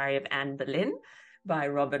Secret Diary of Anne Boleyn by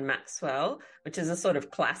Robin Maxwell, which is a sort of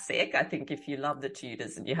classic. I think if you love the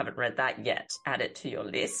Tudors and you haven't read that yet, add it to your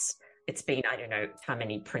list. It's been, I don't know how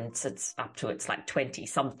many prints, it's up to, it's like 20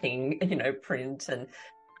 something, print. And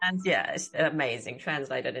yeah, it's amazing,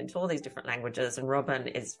 translated into all these different languages. And Robin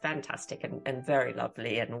is fantastic and very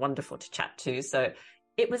lovely and wonderful to chat to. So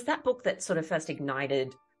it was that book that sort of first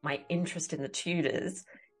ignited my interest in the Tudors.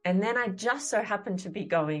 And then I just so happened to be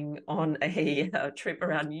going on a trip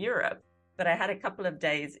around Europe. But I had a couple of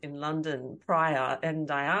days in London prior, and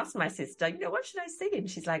I asked my sister, what should I see? And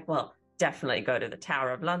she's like, well, definitely go to the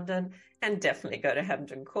Tower of London and definitely go to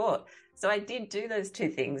Hampton Court. So I did do those two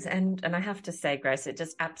things. And I have to say, Grace, it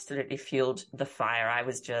just absolutely fueled the fire. I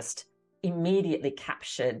was just immediately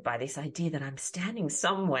captured by this idea that I'm standing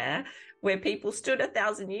somewhere where people stood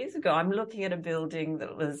 1,000 years ago. I'm looking at a building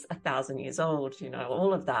that was 1,000 years old.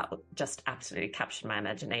 All of that just absolutely captured my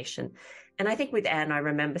imagination. And I think with Anne, I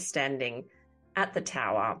remember standing at the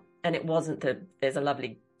tower, and it wasn't there's a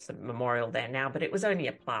lovely sort of memorial there now, but it was only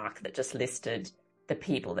a plaque that just listed the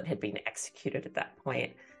people that had been executed at that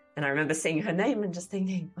point. And I remember seeing her name and just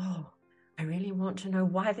thinking, oh, I really want to know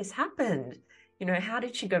why this happened. How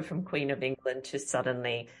did she go from Queen of England to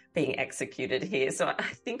suddenly being executed here? So I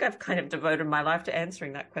think I've kind of devoted my life to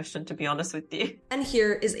answering that question, to be honest with you. And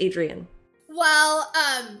here is Adrienne. Well,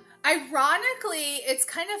 ironically, it's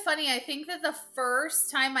kind of funny. I think that the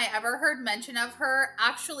first time I ever heard mention of her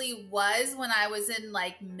actually was when I was in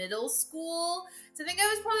like middle school. So I think I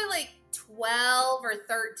was probably like 12 or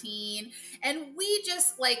 13. And we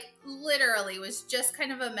just like literally was just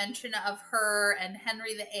kind of a mention of her and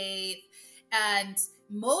Henry VIII. And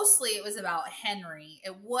mostly it was about Henry.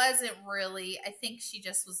 It wasn't really, I think she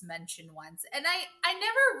just was mentioned once. And I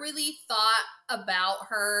never really thought about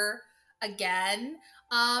her again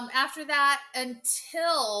after that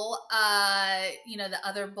until the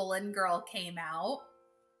other Boleyn girl came out,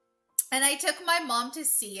 and I took my mom to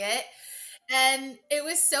see it, And it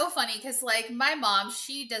was so funny because, like, my mom,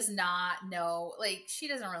 she does not know, like, she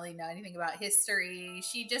doesn't really know anything about history.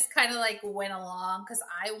 She just kind of like went along because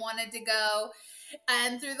I wanted to go.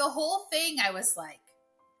 And through the whole thing, I was like,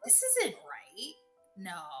 this isn't right.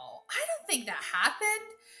 No, I don't think that happened.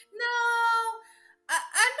 No, I'm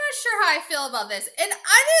not sure how I feel about this. And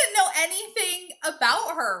I didn't know anything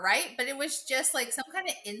about her, right? But it was just like some kind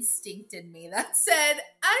of instinct in me that said,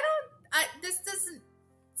 this doesn't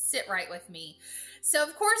sit right with me. So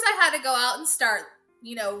of course I had to go out and start,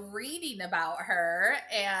 reading about her,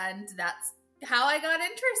 and that's how I got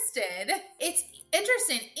interested. It's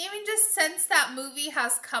interesting, even just since that movie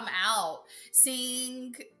has come out,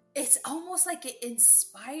 seeing it's almost like it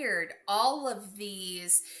inspired all of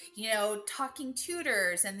these, talking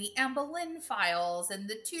Tudors and the Anne Boleyn files and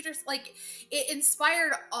the Tudors. Like, it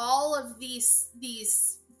inspired all of these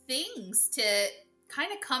things to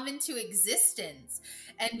kind of come into existence.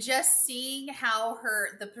 And just seeing how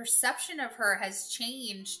the perception of her has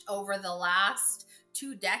changed over the last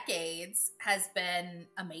 2 decades has been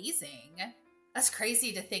amazing. That's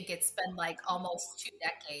crazy to think it's been like almost 2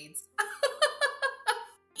 decades.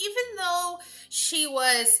 Even though she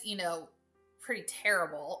was, pretty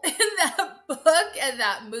terrible in that book and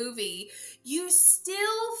that movie, you still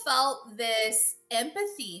felt this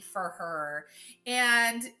empathy for her.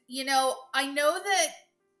 And, I know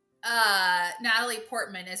that Natalie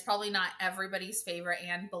Portman is probably not everybody's favorite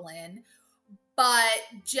Anne Boleyn, but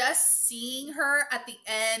just seeing her at the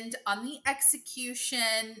end on the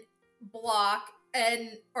execution block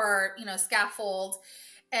or scaffold,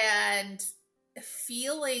 and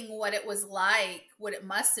feeling what it was like, what it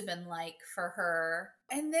must have been like for her.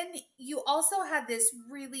 And then you also had this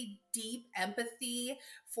really deep empathy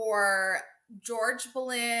for George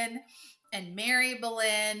Boleyn and Mary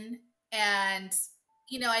Boleyn. And,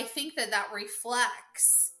 I think that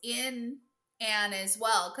reflects in Anne as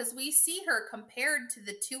well, because we see her compared to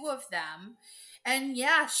the two of them. And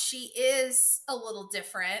yeah, she is a little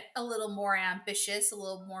different, a little more ambitious, a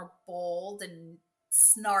little more bold and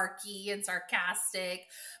snarky and sarcastic,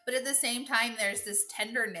 but at the same time there's this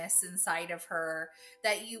tenderness inside of her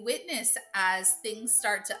that you witness as things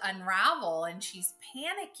start to unravel and she's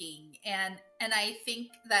panicking, and I think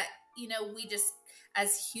that we just,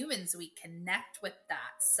 as humans, we connect with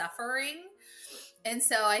that suffering. And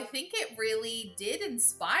so I think it really did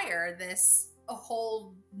inspire a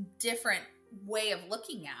whole different way of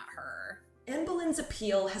looking at her. Anne Boleyn's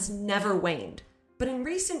appeal has never waned. But in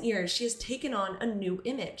recent years, she has taken on a new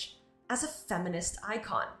image as a feminist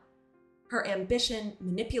icon. Her ambition,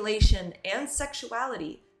 manipulation, and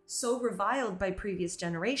sexuality, so reviled by previous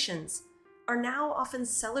generations, are now often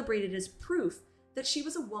celebrated as proof that she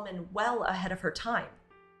was a woman well ahead of her time.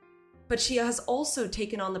 But she has also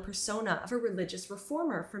taken on the persona of a religious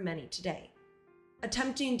reformer for many today,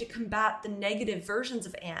 attempting to combat the negative versions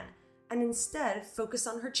of Anne and instead focus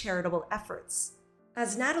on her charitable efforts.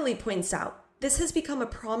 As Natalie points out, this has become a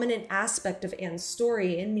prominent aspect of Anne's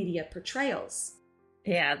story in media portrayals.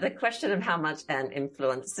 Yeah, the question of how much Anne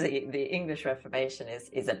influenced the English Reformation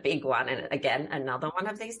is a big one. And again, another one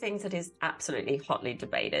of these things that is absolutely hotly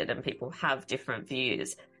debated and people have different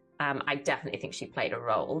views. I definitely think she played a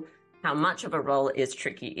role. How much of a role is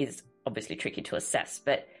obviously tricky to assess.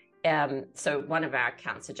 But so one of our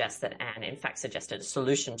accounts suggests that Anne, in fact, suggested a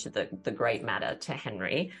solution to the great matter to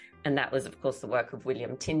Henry. And that was, of course, the work of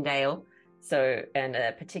William Tyndale. And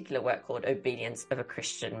a particular work called Obedience of a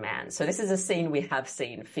Christian Man. So this is a scene we have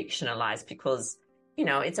seen fictionalized because,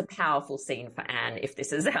 it's a powerful scene for Anne if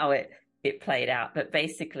this is how it played out. But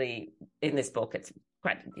basically in this book, it's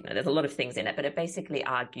quite, there's a lot of things in it, but it basically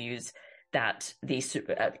argues that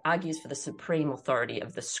argues for the supreme authority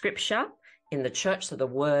of the scripture in the church, so the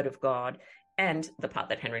word of God, and the part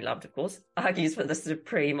that Henry loved, of course, argues for the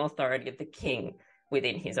supreme authority of the king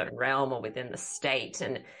within his own realm or within the state.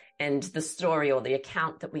 And the story or the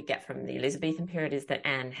account that we get from the Elizabethan period is that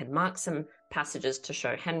Anne had marked some passages to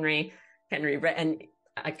show Henry read, and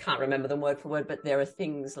I can't remember them word for word, but there are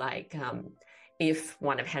things like, if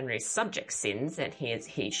one of Henry's subjects sins, then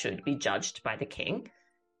he should be judged by the king,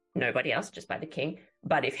 nobody else, just by the king.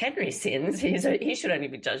 But if Henry sins, he should only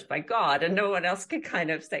be judged by God, and no one else could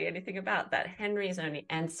kind of say anything about that. Henry is only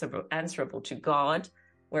answerable to God,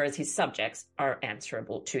 whereas his subjects are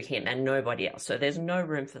answerable to him and nobody else. So there's no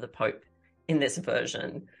room for the Pope in this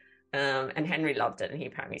version. And Henry loved it. And he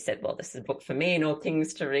apparently said, well, this is a book for me and all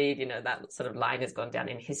kings to read. That sort of line has gone down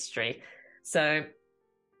in history. So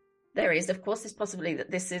there is, of course, this possibility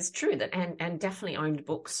that this is true, that Anne definitely owned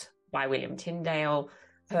books by William Tyndale.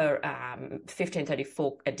 Her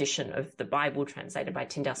 1534 edition of the Bible translated by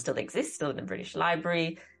Tyndale still exists, still in the British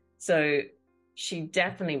Library. So she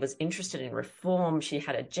definitely was interested in reform. She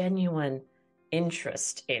had a genuine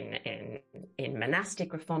interest in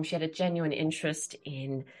monastic reform. She had a genuine interest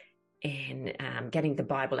in getting the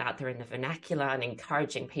Bible out there in the vernacular and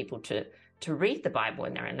encouraging people to read the Bible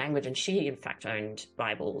in their own language. And she, in fact, owned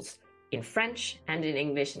Bibles in French and in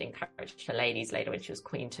English, and encouraged her ladies later when she was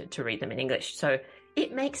queen to read them in English. So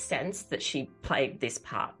it makes sense that she played this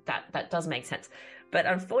part. That does make sense. But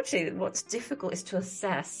unfortunately, what's difficult is to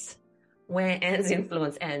assess where Anne's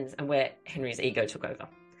influence ends and where Henry's ego took over.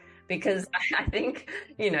 Because I think,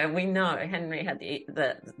 we know Henry had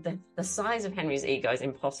the size of Henry's ego is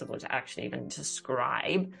impossible to actually even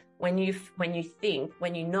describe when you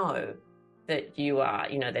know that you are,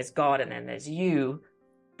 there's God and then there's you.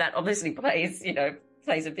 That obviously plays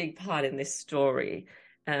a big part in this story.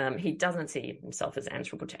 He doesn't see himself as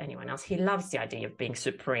answerable to anyone else. He loves the idea of being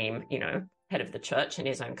supreme, head of the church in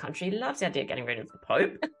his own country. He loves the idea of getting rid of the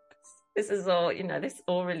Pope. This is all, this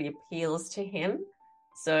all really appeals to him.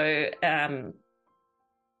 So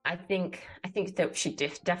I think that she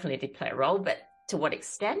definitely did play a role, but to what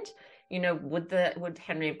extent? Would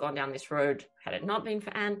Henry have gone down this road had it not been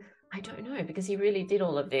for Anne? I don't know, because he really did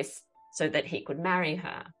all of this so that he could marry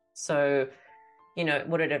her. So,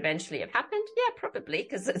 would it eventually have happened? Yeah, probably,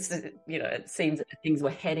 because it seems that things were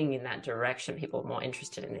heading in that direction. People were more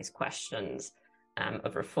interested in these questions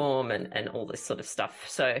of reform and all this sort of stuff.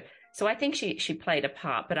 So I think she played a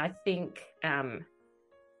part, but I think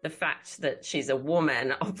the fact that she's a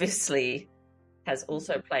woman obviously has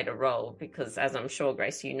also played a role, because, as I'm sure,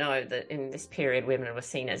 Grace, that in this period, women were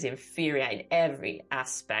seen as inferior in every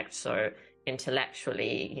aspect. So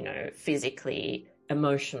intellectually, physically,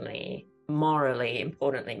 emotionally, morally,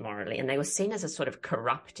 importantly, morally, and they were seen as a sort of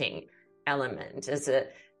corrupting element, as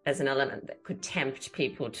an element that could tempt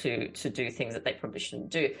people to do things that they probably shouldn't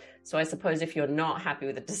do. So I suppose if you're not happy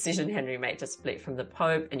with the decision Henry made to split from the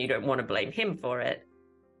Pope and you don't want to blame him for it,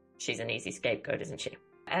 she's an easy scapegoat, isn't she?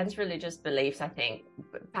 Anne's religious beliefs, I think,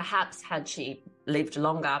 perhaps had she lived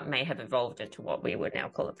longer, may have evolved into what we would now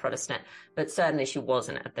call a Protestant, but certainly she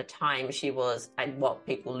wasn't at the time. She was what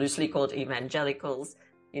people loosely called evangelicals.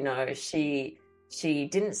 She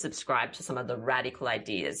didn't subscribe to some of the radical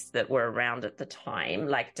ideas that were around at the time,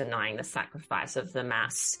 like denying the sacrifice of the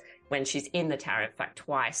Mass. When she's in the Tower, in fact,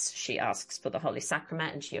 twice she asks for the Holy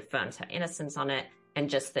Sacrament and she affirms her innocence on it. And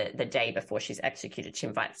just the day before she's executed, she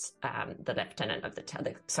invites the lieutenant of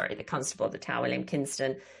the constable of the Tower, William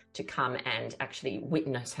Kinston, to come and actually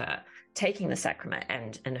witness her taking the sacrament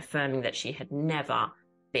and affirming that she had never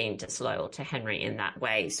been disloyal to Henry in that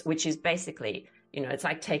way, which is basically, it's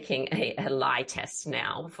like taking a lie test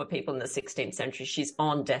now for people in the 16th century. She's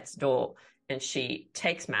on death's door and she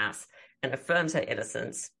takes Mass and affirms her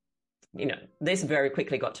innocence. This very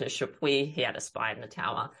quickly got to Chapuis. He had a spy in the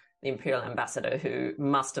Tower, the imperial ambassador, who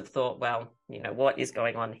must have thought, well, what is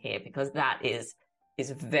going on here? Because that is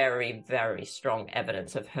very, very strong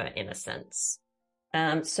evidence of her innocence.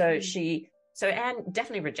 So Anne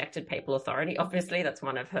definitely rejected papal authority. Obviously, that's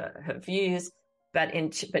one of her views, but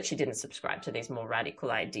she didn't subscribe to these more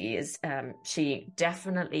radical ideas. She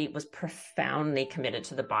definitely was profoundly committed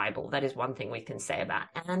to the Bible. That is one thing we can say about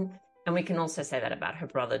Anne. And we can also say that about her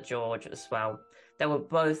brother George as well. They were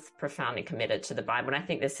both profoundly committed to the Bible. And I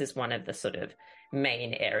think this is one of the sort of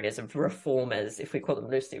main areas of reformers, if we call them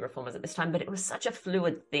loosely reformers at this time. But it was such a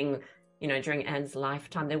fluid thing, during Anne's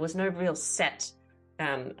lifetime. There was no real set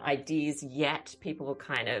ideas yet. People were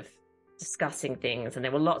kind of discussing things. And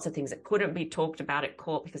there were lots of things that couldn't be talked about at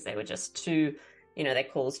court because they were just too, they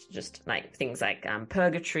caused just like things like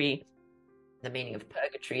purgatory, the meaning of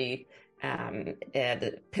purgatory,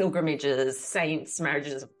 the pilgrimages, saints,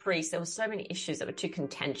 marriages of priests. There were so many issues that were too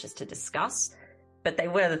contentious to discuss, but they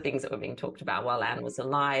were the things that were being talked about while Anne was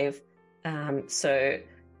alive.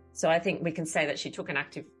 So I think we can say that she took an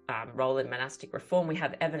active role in monastic reform. We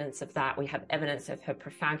have evidence of that. We have evidence of her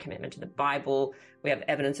profound commitment to the Bible. We have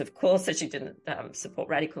evidence, of course, that she didn't support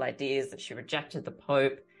radical ideas, that she rejected the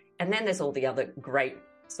Pope. And then there's all the other great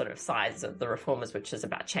sort of sides of the reformers, which is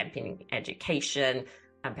about championing education,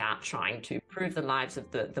 about trying to improve the lives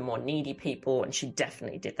of the more needy people. And she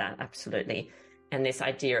definitely did that, absolutely. And this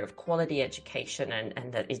idea of quality education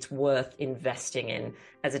and that it's worth investing in.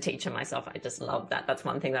 As a teacher myself, I just love that. That's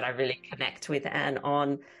one thing that I really connect with Anne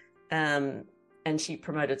on. And she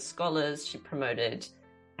promoted scholars. She promoted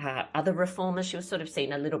other reformers. She was sort of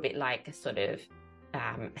seen a little bit like a sort of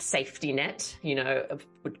safety net,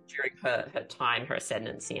 during her time, her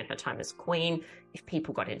ascendancy and her time as queen. If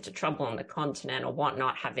people got into trouble on the continent or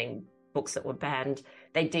whatnot, having books that were banned,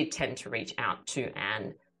 they did tend to reach out to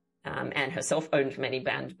Anne Anne herself owned many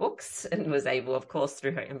banned books and was able, of course,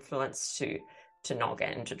 through her influence to not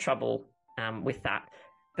get into trouble with that.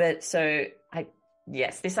 But so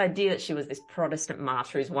yes, this idea that she was this Protestant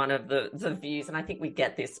martyr is one of the views. And I think we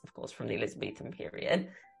get this, of course, from the Elizabethan period.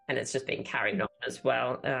 And it's just being carried on as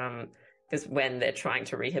well. Because when they're trying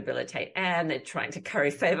to rehabilitate Anne, they're trying to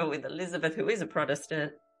curry favor with Elizabeth, who is a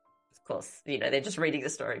Protestant. Of course, they're just reading the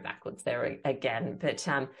story backwards there again. But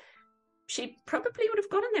she probably would have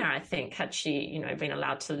gotten there, I think, had she, been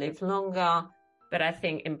allowed to live longer. But I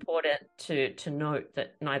think important to note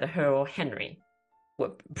that neither her or Henry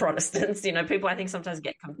were Protestants. People I think sometimes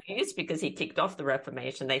get confused because he kicked off the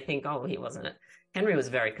Reformation. They think, oh, he wasn't. Henry was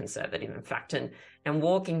very conservative, in fact, and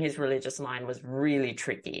walking his religious line was really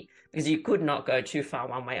tricky because you could not go too far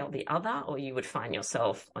one way or the other, or you would find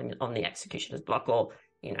yourself on the executioner's block or,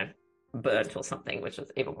 burnt or something, which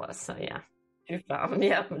was even worse. So yeah, too far.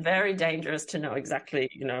 Yeah, very dangerous to know exactly,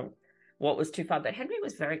 what was too far. But Henry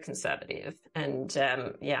was very conservative. And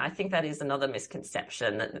I think that is another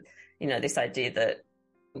misconception that, this idea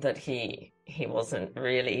that he wasn't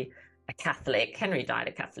really a Catholic. Henry died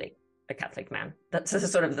a Catholic man. That's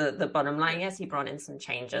sort of the bottom line. Yes, he brought in some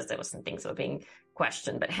changes. There were some things that were being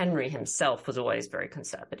questioned, but Henry himself was always very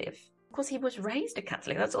conservative. Of course, he was raised a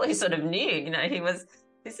Catholic. That's all he sort of knew.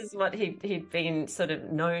 This is what he'd been sort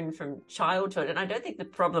of known from childhood. And I don't think the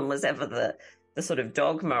problem was ever the sort of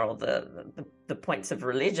dogma or the points of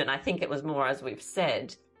religion. I think it was more, as we've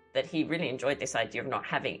said, that he really enjoyed this idea of not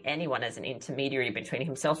having anyone as an intermediary between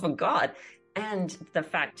himself and God. And the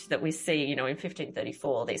fact that we see, in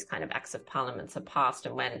 1534, these kind of acts of parliaments are passed,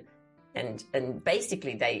 and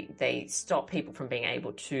basically they stop people from being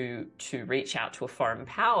able to reach out to a foreign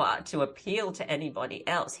power, to appeal to anybody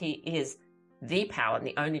else. He is the power and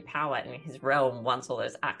the only power in his realm once all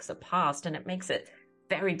those acts are passed, and it makes it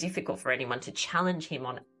very difficult for anyone to challenge him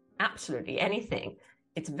on absolutely anything.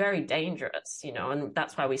 It's very dangerous, and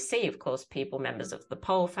that's why we see, of course, members of the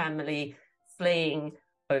Pole family fleeing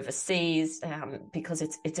overseas, because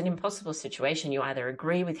it's an impossible situation. You either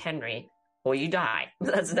agree with Henry or you die.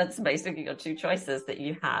 That's basically your two choices that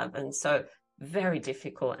you have. And so very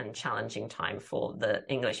difficult and challenging time for the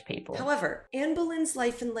English people. However, Anne Boleyn's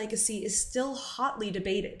life and legacy is still hotly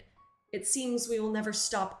debated. It seems we will never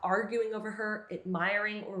stop arguing over her,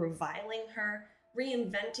 admiring or reviling her,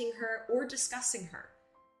 reinventing her, or discussing her.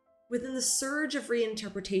 Within the surge of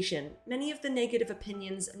reinterpretation, many of the negative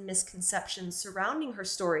opinions and misconceptions surrounding her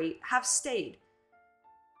story have stayed.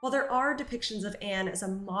 While there are depictions of Anne as a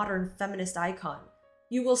modern feminist icon,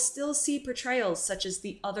 you will still see portrayals such as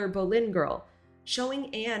the other Boleyn girl,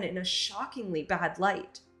 showing Anne in a shockingly bad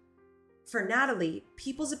light. For Natalie,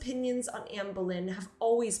 people's opinions on Anne Boleyn have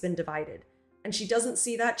always been divided, and she doesn't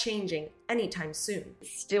see that changing anytime soon.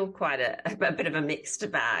 It's still quite a bit of a mixed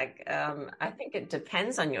bag. I think it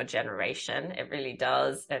depends on your generation. It really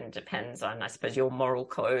does, and depends on, I suppose, your moral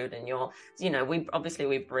code and your,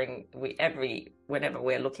 whenever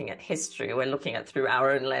we're looking at history, we're looking at through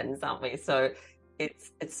our own lens, aren't we? So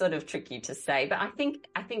it's sort of tricky to say, but I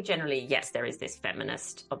think generally, yes, there is this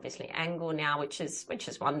feminist, obviously, angle now, which is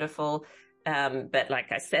wonderful. But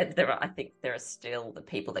like I said, there are still the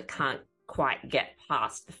people that can't quite get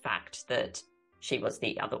past the fact that she was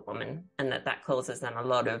the other woman, and that causes them a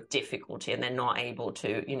lot of difficulty, and they're not able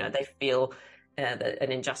to, they feel that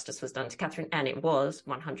an injustice was done to Catherine, and it was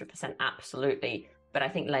 100% absolutely. But I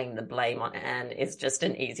think laying the blame on Anne is just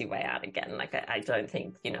an easy way out again. Like, I don't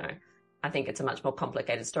think, I think it's a much more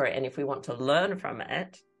complicated story. And if we want to learn from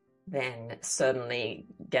it, then certainly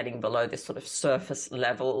getting below this sort of surface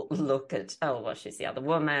level look at, oh, well, she's the other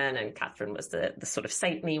woman, and Catherine was the sort of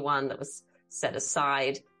saintly one that was set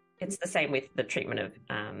aside. It's the same with the treatment of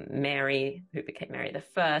Mary, who became Mary the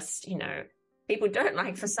First. People don't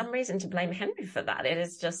like, for some reason, to blame Henry for that. It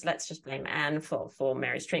is just, let's just blame Anne for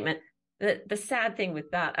Mary's treatment. The sad thing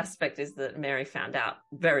with that aspect is that Mary found out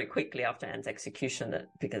very quickly after Anne's execution that,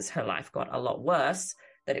 because her life got a lot worse,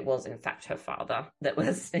 that it was in fact her father that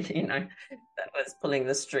was, that was pulling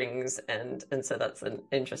the strings. And so that's an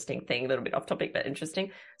interesting thing, a little bit off topic, but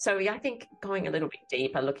interesting. So yeah, I think going a little bit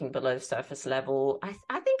deeper, looking below surface level,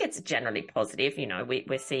 I think it's generally positive.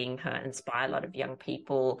 We're seeing her inspire a lot of young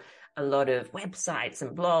people, a lot of websites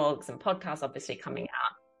and blogs and podcasts obviously coming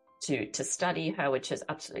out to study her, which is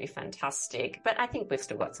absolutely fantastic. But I think we've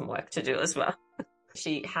still got some work to do as well.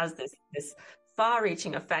 She has this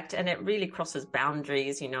far-reaching effect, and it really crosses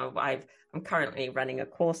boundaries. I'm currently running a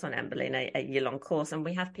course on Anne Boleyn, a year-long course, and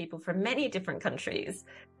we have people from many different countries.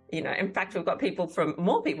 In fact, we've got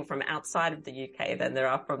more people from outside of the UK than there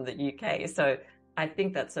are from the UK. So I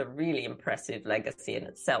think that's a really impressive legacy in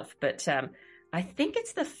itself. But I think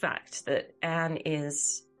it's the fact that Anne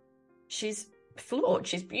she's flawed.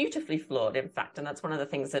 She's beautifully flawed, in fact. And that's one of the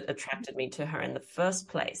things that attracted me to her in the first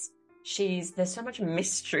place. There's so much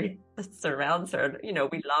mystery that surrounds her. And,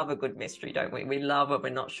 we love a good mystery, don't we? We love when we're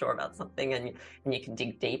not sure about something and you can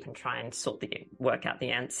dig deep and try and work out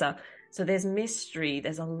the answer. So there's mystery.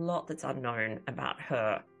 There's a lot that's unknown about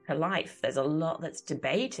her life. There's a lot that's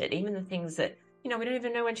debated, even the things that, we don't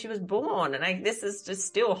even know when she was born. And this is just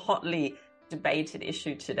still hotly debated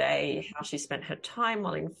issue today, how she spent her time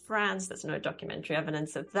while in France. There's no documentary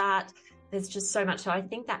evidence of that. There's just so much. So I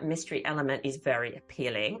think that mystery element is very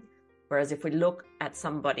appealing. Whereas if we look at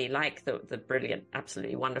somebody like the brilliant,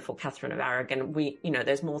 absolutely wonderful Catherine of Aragon,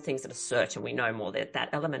 there's more things that are certain. We know more that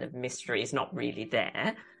element of mystery is not really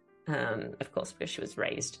there. Of course, because she was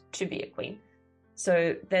raised to be a queen.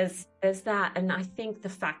 So there's that. And I think the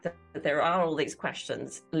fact that there are all these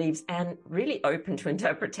questions leaves Anne really open to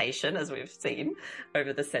interpretation, as we've seen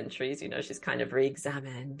over the centuries. She's kind of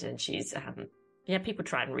re-examined and she's, people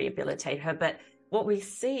try and rehabilitate her. But what we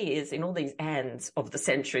see is in all these Annes of the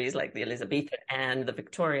centuries, like the Elizabethan Anne, the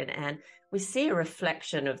Victorian Anne, we see a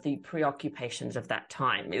reflection of the preoccupations of that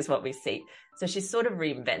time is what we see. So she's sort of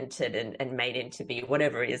reinvented and made into be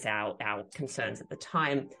whatever is our concerns at the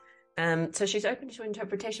time. So she's open to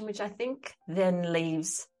interpretation, which I think then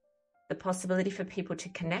leaves the possibility for people to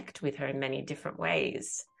connect with her in many different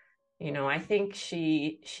ways. I think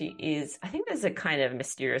she is, I think there's a kind of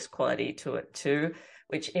mysterious quality to it too,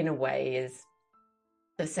 which in a way is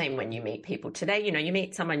the same when you meet people today. You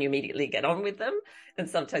meet someone, you immediately get on with them. And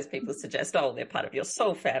sometimes people suggest, they're part of your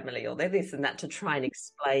soul family or they're this and that to try and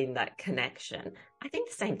explain that connection. I think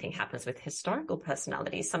the same thing happens with historical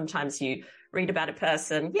personalities. Sometimes you read about a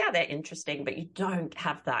person, they're interesting, but you don't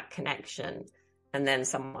have that connection. And then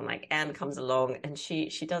someone like Anne comes along and she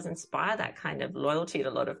does inspire that kind of loyalty to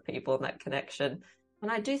a lot of people and that connection.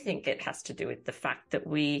 And I do think it has to do with the fact that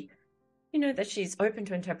that she's open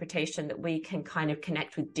to interpretation, that we can kind of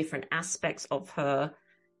connect with different aspects of her.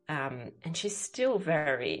 And she's still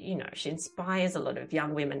very, she inspires a lot of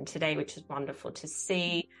young women today, which is wonderful to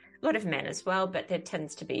see. A lot of men as well, but there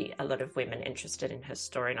tends to be a lot of women interested in her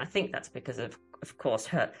story. And I think that's because of course,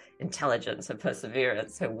 her intelligence, her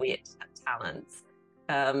perseverance, her wit, her talents.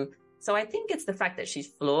 So I think it's the fact that she's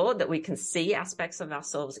flawed, that we can see aspects of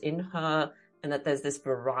ourselves in her, and that there's this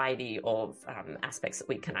variety of aspects that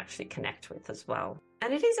we can actually connect with as well.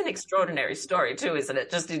 And it is an extraordinary story too, isn't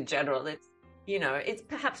it? Just in general, it's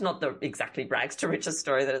perhaps not the exactly rags to riches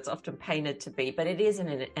story that it's often painted to be, but it is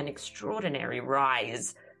an extraordinary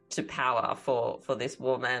rise to power for this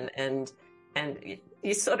woman. And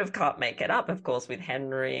you sort of can't make it up, of course, with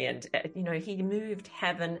Henry. And, he moved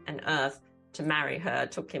heaven and earth to marry her.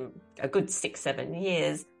 It took him a good 6-7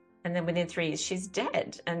 years. And then within 3 years, she's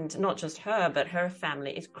dead. And not just her, but her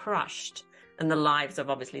family is crushed. And the lives of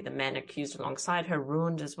obviously the men accused alongside her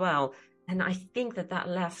ruined as well. And I think that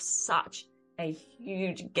left such a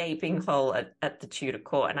huge gaping hole at the Tudor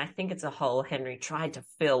court. And I think it's a hole Henry tried to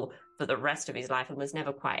fill for the rest of his life and was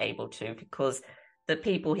never quite able to, because the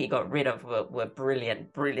people he got rid of were brilliant,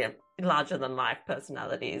 larger than life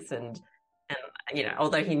personalities. And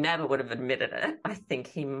although he never would have admitted it, I think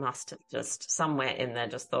he must have just somewhere in there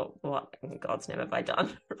just thought, what in God's name have I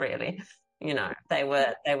done? Really, they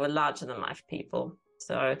were larger than life people.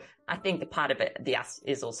 So I think the part of it,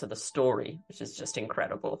 is also the story, which is just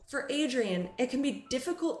incredible. For Adrian, it can be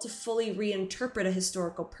difficult to fully reinterpret a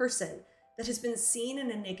historical person that has been seen in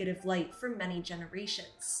a negative light for many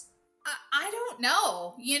generations. I don't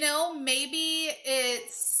know. Maybe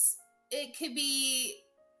it could be,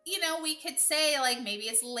 we could say like maybe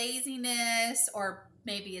it's laziness, or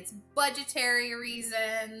maybe it's budgetary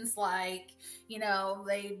reasons, like,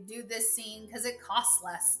 they do this scene because it costs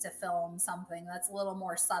less to film something that's a little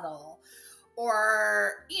more subtle,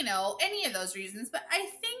 or, any of those reasons. But I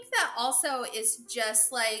think that also is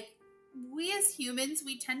just like, we as humans,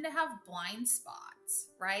 we tend to have blind spots,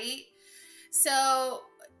 right? So,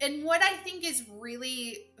 and what I think is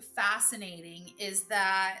really fascinating is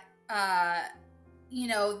that,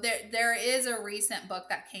 there is a recent book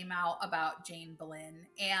that came out about Jane Boleyn,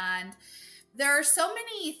 and there are so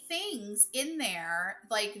many things in there,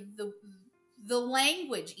 like the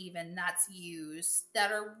language even that's used,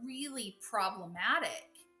 that are really problematic.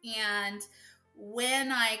 And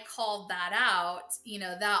when I called that out,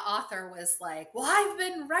 that author was like, well, I've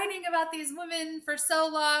been writing about these women for so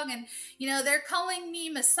long, and, they're calling me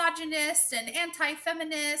misogynist and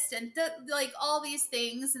anti-feminist and like all these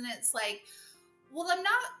things. And it's like, well, I'm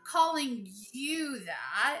not calling you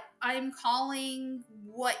that. I'm calling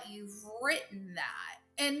what you've written that.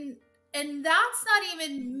 And And that's not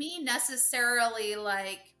even me necessarily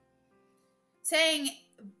like saying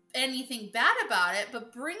anything bad about it,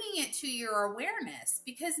 but bringing it to your awareness,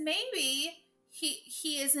 because maybe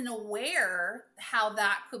he isn't aware how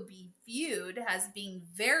that could be viewed as being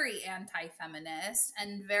very anti-feminist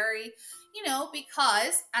and very,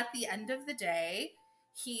 because at the end of the day,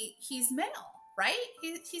 he's male, right?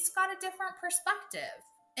 He's got a different perspective.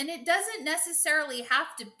 And it doesn't necessarily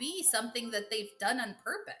have to be something that they've done on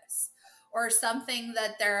purpose or something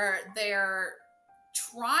that they're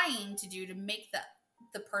trying to do to make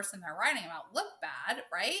the person they're writing about look bad,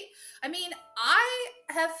 right? I mean, I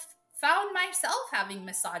have found myself having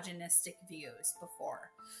misogynistic views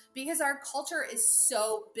before because our culture is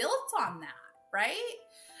so built on that, right?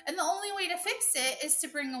 And the only way to fix it is to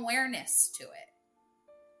bring awareness to it.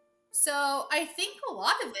 So I think a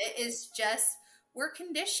lot of it is just we're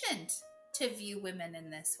conditioned to view women in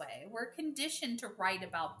this way. We're conditioned to write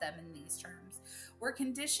about them in these terms. We're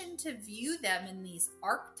conditioned to view them in these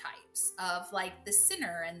archetypes of like the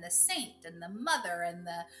sinner and the saint and the mother and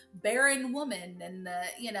the barren woman and the,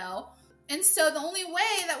 And so the only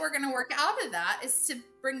way that we're going to work out of that is to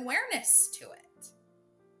bring awareness to it.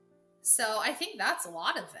 So I think that's a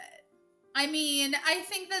lot of it. I mean, I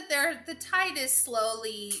think that the tide is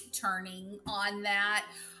slowly turning on that.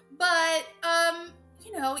 But,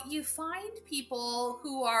 you find people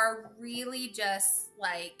who are really just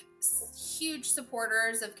like huge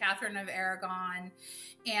supporters of Catherine of Aragon.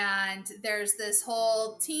 And there's this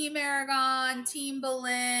whole Team Aragon, Team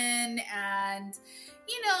Boleyn, and,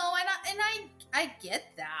 I get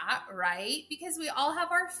that, right? Because we all have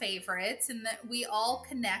our favorites and that we all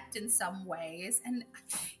connect in some ways. And,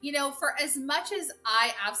 for as much as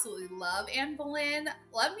I absolutely love Anne Boleyn,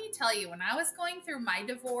 let me tell you, when I was going through my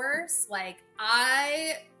divorce, like,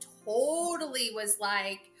 I totally was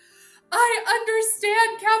like, I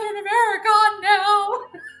understand Catherine of Aragon now.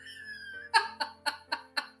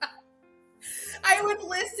 I would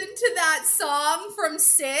listen to that song from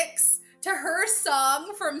 6, to her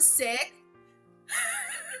song from 6.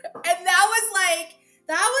 And that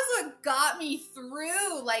was what got me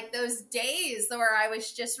through like those days where I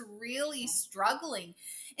was just really struggling.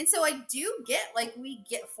 And so I do get like we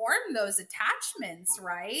form those attachments,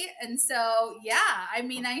 right? And so, yeah, I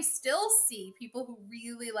mean, I still see people who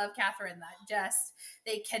really love Catherine that just,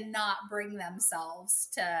 they cannot bring themselves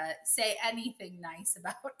to say anything nice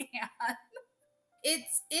about Anne.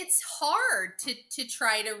 It's hard to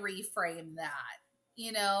try to reframe that.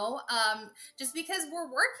 Just because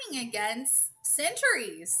we're working against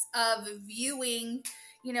centuries of viewing,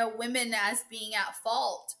 women as being at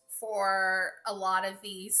fault for a lot of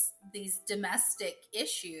these domestic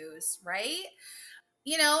issues, right?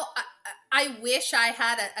 I wish I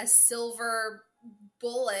had a silver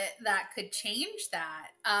bullet that could change that.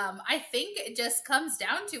 I think it just comes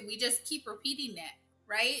down to we just keep repeating it,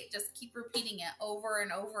 right? Just keep repeating it over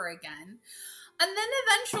and over again. And then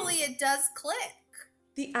eventually it does click.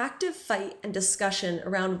 The active fight and discussion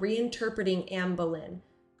around reinterpreting Anne Boleyn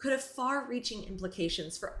could have far-reaching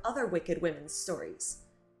implications for other wicked women's stories.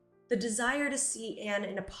 The desire to see Anne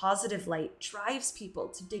in a positive light drives people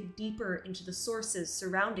to dig deeper into the sources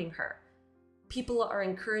surrounding her. People are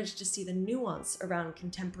encouraged to see the nuance around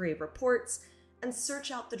contemporary reports and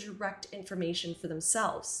search out the direct information for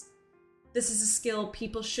themselves. This is a skill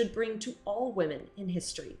people should bring to all women in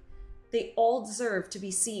history. They all deserve to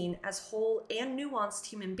be seen as whole and nuanced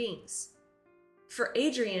human beings. For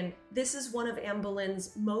Adrienne, this is one of Anne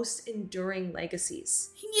Boleyn's most enduring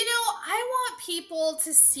legacies. I want people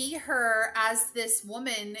to see her as this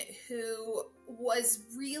woman who was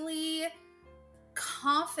really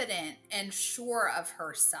confident and sure of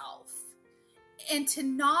herself, and to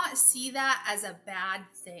not see that as a bad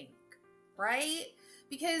thing, right?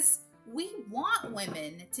 Because we want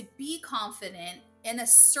women to be confident and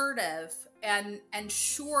assertive and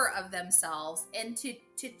sure of themselves, and to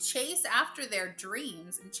chase after their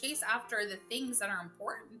dreams and chase after the things that are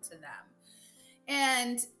important to them.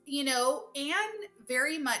 And, Anne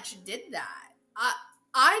very much did that.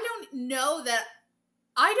 I don't know that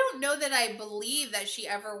I believe that she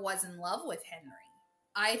ever was in love with Henry.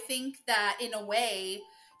 I think that in a way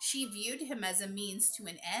she viewed him as a means to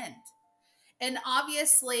an end. And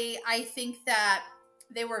obviously I think that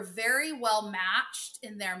they were very well matched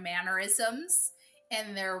in their mannerisms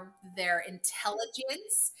and their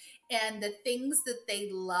intelligence and the things that they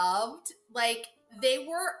loved. Like they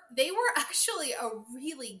were actually a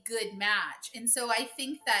really good match. And so I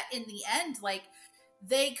think that in the end, like,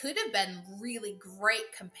 they could have been really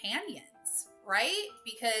great companions. right?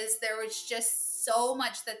 Because there was just so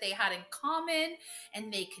much that they had in common,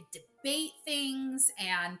 and they could debate things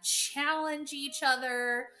and challenge each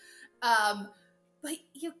other. But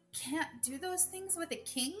you can't do those things with a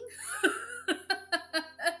king,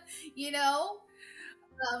 you know,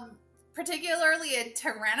 particularly a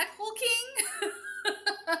tyrannical king.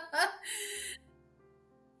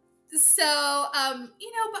 So,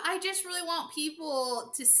 but I just really want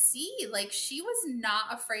people to see, like, she was not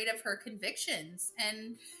afraid of her convictions,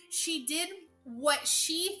 and she did what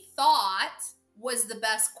she thought was the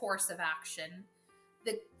best course of action,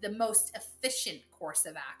 the most efficient course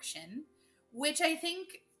of action, which I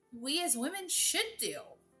think we as women should do,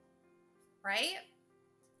 right?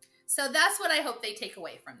 So that's what I hope they take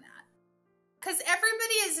away from that. Because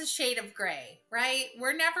everybody is a shade of gray, right?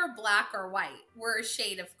 We're never black or white. We're a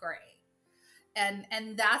shade of gray.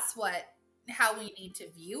 And that's how we need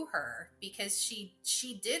to view her, because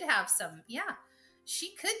she did have some,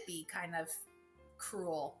 she could be kind of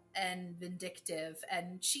cruel and vindictive,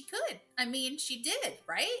 and she could. I mean, she did,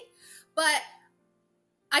 right? But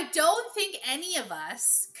I don't think any of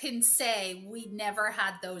us can say we never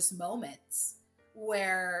had those moments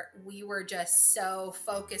where we were just so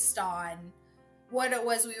focused on what it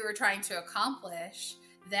was we were trying to accomplish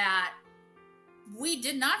that we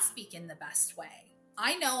did not speak in the best way.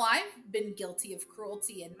 I know I've been guilty of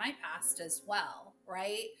cruelty in my past as well,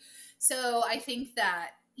 right? So I think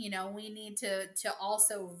that, we need to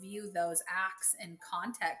also view those acts in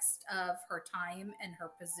context of her time and her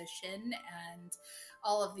position and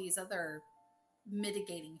all of these other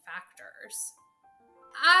mitigating factors.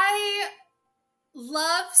 I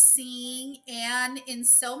love seeing Anne in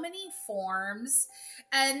so many forms,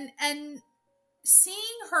 and seeing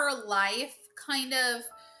her life kind of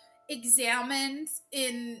examined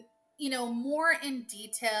in, more in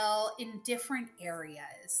detail in different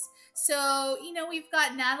areas. So, we've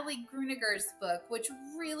got Natalie Grueninger book, which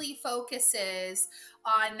really focuses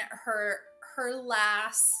on her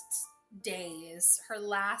last days, her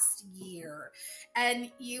last year.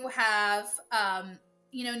 And you have,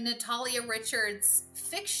 Natalia Richards'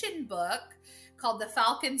 fiction book called The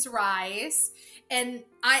Falcon's Rise. And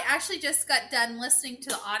I actually just got done listening to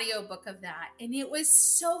the audiobook of that. And it was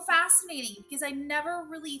so fascinating because I never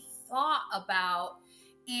really thought about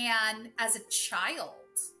Anne as a child,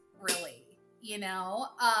 really,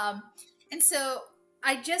 and so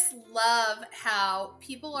I just love how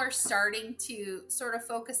people are starting to sort of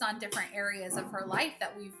focus on different areas of her life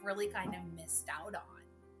that we've really kind of missed out on.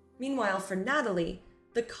 Meanwhile, for Natalie,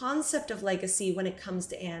 the concept of legacy when it comes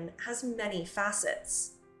to Anne has many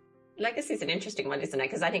facets. Legacy is an interesting one, isn't it?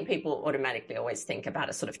 Because I think people automatically always think about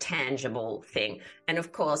a sort of tangible thing. And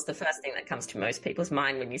of course, the first thing that comes to most people's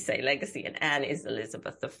mind when you say legacy and Anne is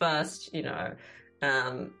Elizabeth I.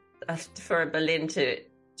 For a Boleyn to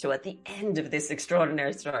at the end of this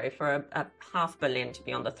extraordinary story, for a half Boleyn to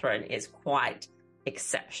be on the throne is quite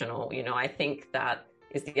exceptional. I think that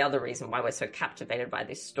is the other reason why we're so captivated by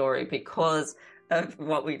this story, because of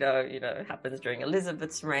what we know, happens during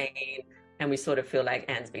Elizabeth's reign. And we sort of feel like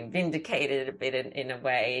Anne's been vindicated a bit in a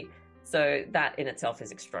way. So that in itself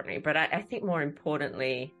is extraordinary. But I think more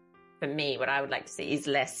importantly, for me, what I would like to see is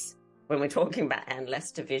less, when we're talking about Anne,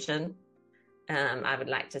 less division. I would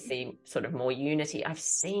like to see sort of more unity. I've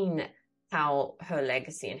seen how her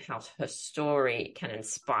legacy and how her story can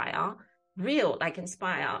inspire real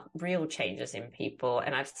changes in people.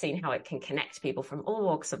 And I've seen how it can connect people from all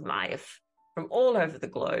walks of life, from all over the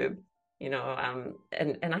globe. And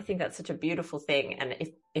I think that's such a beautiful thing. And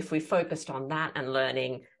if we focused on that and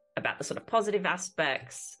learning about the sort of positive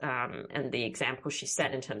aspects and the example she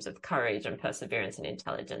set in terms of courage and perseverance and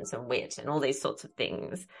intelligence and wit and all these sorts of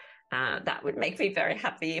things, that would make me very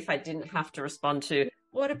happy if I didn't have to respond to,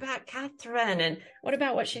 what about Catherine? And what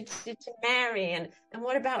about what she did to Mary? And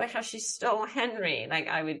what about how she stole Henry? Like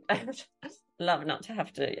I would love not to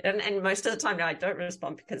have to. And most of the time now I don't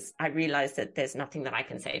respond because I realize that there's nothing that I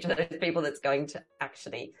can say to those people that's going to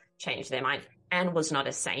actually change their mind. Anne was not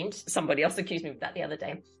a saint. Somebody else accused me of that the other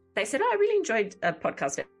day. They said, I really enjoyed a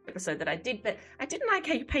podcast episode that I did, but I didn't like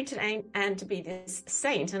how you painted Anne to be this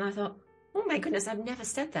saint. And I thought, oh my goodness, I've never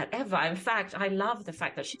said that ever. In fact, I love the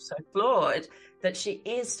fact that she's so flawed, that she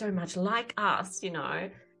is so much like us,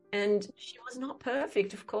 and she was not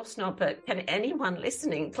perfect, of course not. But can anyone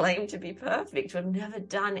listening claim to be perfect, to have never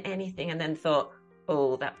done anything and then thought,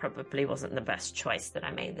 oh, that probably wasn't the best choice that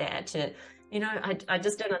I made there to, I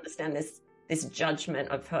just don't understand this judgment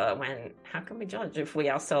of her when, how can we judge if we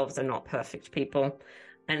ourselves are not perfect people?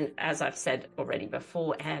 And as I've said already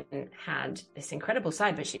before, Anne had this incredible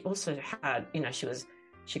side, but she also had,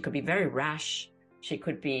 she could be very rash. She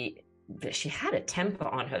could be she had a temper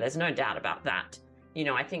on her. There's no doubt about that. You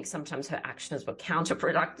know, I think sometimes her actions were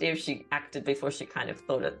counterproductive. She acted before she kind of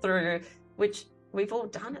thought it through, which we've all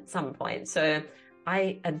done at some point. So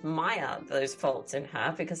I admire those faults in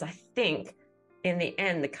her, because I think in the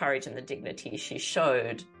end, the courage and the dignity she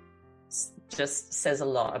showed just says a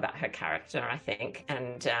lot about her character, I think.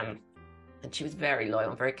 And she was very loyal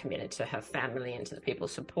and very committed to her family and to the people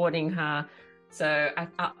supporting her. So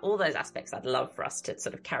all those aspects I'd love for us to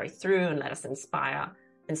sort of carry through and let us inspire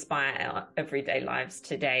our everyday lives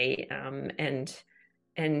today.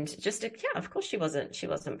 And just, yeah, of course she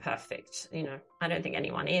wasn't perfect. You know, I don't think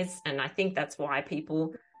anyone is. And I think that's why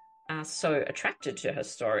people are so attracted to her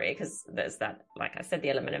story, because there's that, like I said, the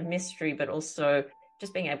element of mystery, but also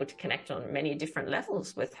just being able to connect on many different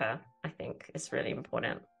levels with her, I think is really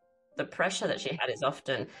important. The pressure that she had is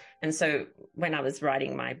often, and so when I was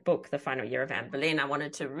writing my book, The Final Year of Anne Boleyn, I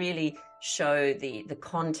wanted to really show the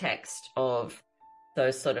context of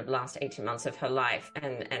those sort of last 18 months of her life,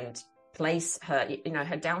 and place her, you know,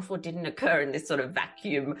 her downfall didn't occur in this sort of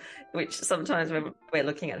vacuum, which sometimes when we're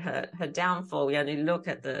looking at her downfall, we only look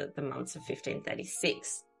at the months of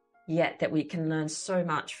 1536. Yet that we can learn so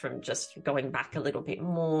much from just going back a little bit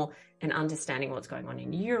more and understanding what's going on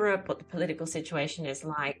in Europe, what the political situation is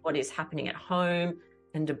like, what is happening at home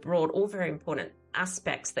and abroad, all very important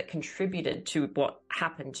aspects that contributed to what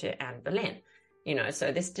happened to Anne Boleyn. You know,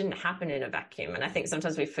 so this didn't happen in a vacuum. And I think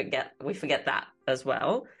sometimes we forget that as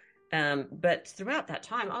well. But throughout that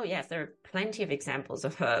time, oh yes, there are plenty of examples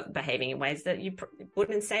of her behaving in ways that you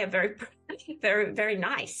wouldn't say are very, very, very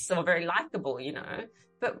nice or very likable, you know.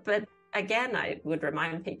 But again, I would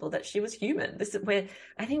remind people that she was human. This is where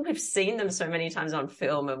I think we've seen them so many times on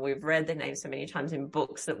film, and we've read their names so many times in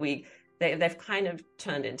books that they've kind of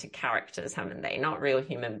turned into characters, haven't they? Not real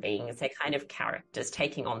human beings. They're kind of characters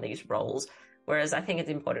taking on these roles. Whereas I think it's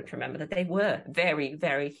important to remember that they were very,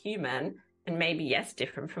 very human, and maybe, yes,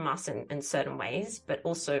 different from us in certain ways, but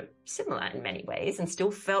also similar in many ways, and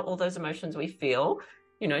still felt all those emotions we feel,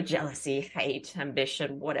 you know, jealousy, hate,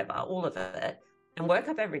 ambition, whatever, all of it. And woke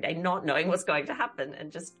up every day not knowing what's going to happen,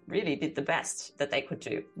 and just really did the best that they could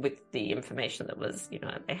do with the information that was, you know,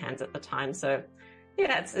 at their hands at the time. So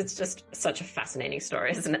yeah, it's just such a fascinating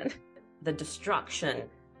story, isn't it? The destruction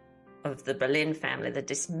of the Boleyn family, the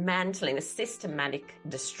dismantling, the systematic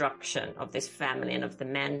destruction of this family and of the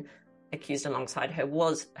men accused alongside her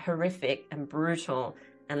was horrific and brutal,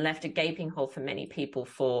 and left a gaping hole for many people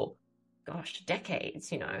for, gosh,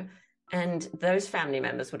 decades, you know. And those family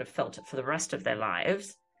members would have felt it for the rest of their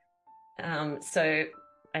lives. So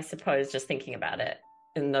I suppose just thinking about it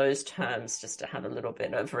in those terms, just to have a little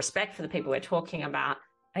bit of respect for the people we're talking about.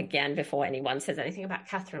 Again, before anyone says anything about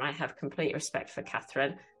Catherine, I have complete respect for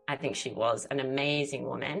Catherine. I think she was an amazing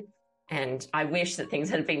woman. And I wish that things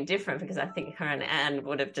had been different, because I think her and Anne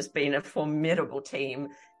would have just been a formidable team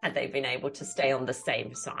had they been able to stay on the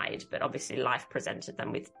same side. But obviously life presented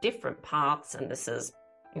them with different paths, and this is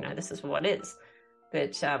what is.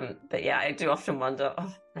 But yeah, I do often wonder,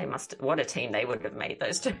 what a team they would have made,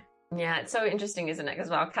 those two. Yeah, it's so interesting, isn't it? Because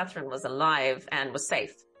while Catherine was alive and was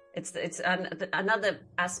safe, it's another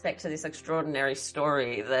aspect to this extraordinary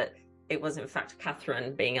story, that it was in fact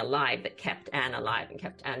Catherine being alive that kept Anne alive and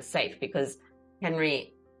kept Anne safe, because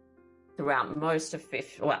Henry, throughout most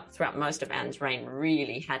of Anne's reign,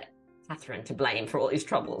 really had Catherine to blame for all his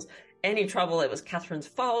troubles. Any trouble, it was Catherine's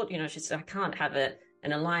fault. You know, she said, I can't have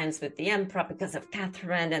an alliance with the emperor because of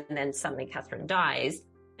Catherine. And then suddenly Catherine dies,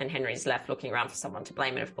 and Henry's left looking around for someone to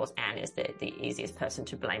blame. And of course, Anne is the easiest person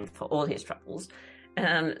to blame for all his troubles.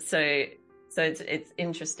 So it's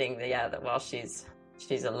interesting that while she's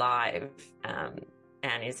alive,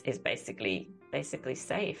 Anne is basically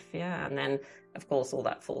safe. Yeah. And then of course all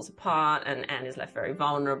that falls apart, and Anne is left very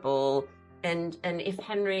vulnerable. And if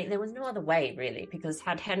Henry, there was no other way really, because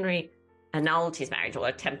had Henry annulled his marriage, or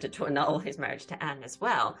attempted to annul his marriage to Anne as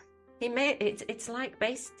well, it's like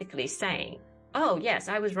basically saying, oh yes,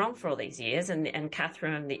 I was wrong for all these years, and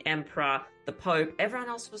Catherine, the emperor, the pope, everyone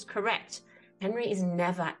else was correct. Henry is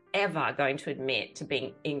never ever going to admit to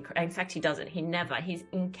being in fact he doesn't, he's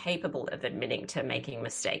incapable of admitting to making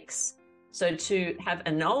mistakes. So to have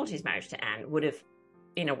annulled his marriage to Anne would have,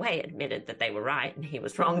 in a way, admitted that they were right and he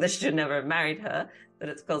was wrong, that she should never have married her, that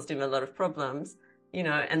it's caused him a lot of problems, you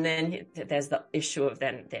know. And then there's the issue of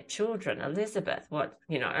then their children, Elizabeth,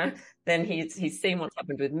 then he's seen what's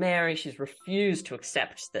happened with Mary. She's refused to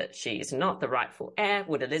accept that she's not the rightful heir.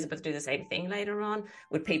 Would Elizabeth do the same thing later on?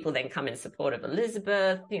 Would people then come in support of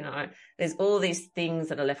Elizabeth? You know, there's all these things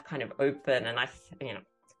that are left kind of open. And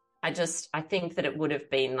I think that it would have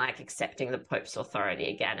been like accepting the Pope's authority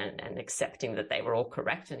again and accepting that they were all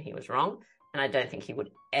correct and he was wrong. And I don't think he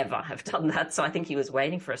would ever have done that. So I think he was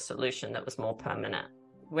waiting for a solution that was more permanent.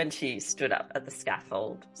 When she stood up at the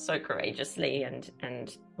scaffold so courageously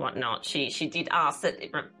and whatnot, she did ask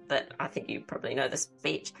that I think you probably know the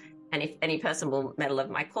speech. And if any person will meddle of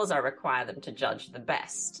my cause, I require them to judge the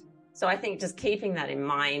best. So I think just keeping that in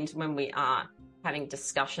mind when we are having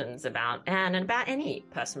discussions about Anne and about any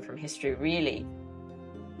person from history, really,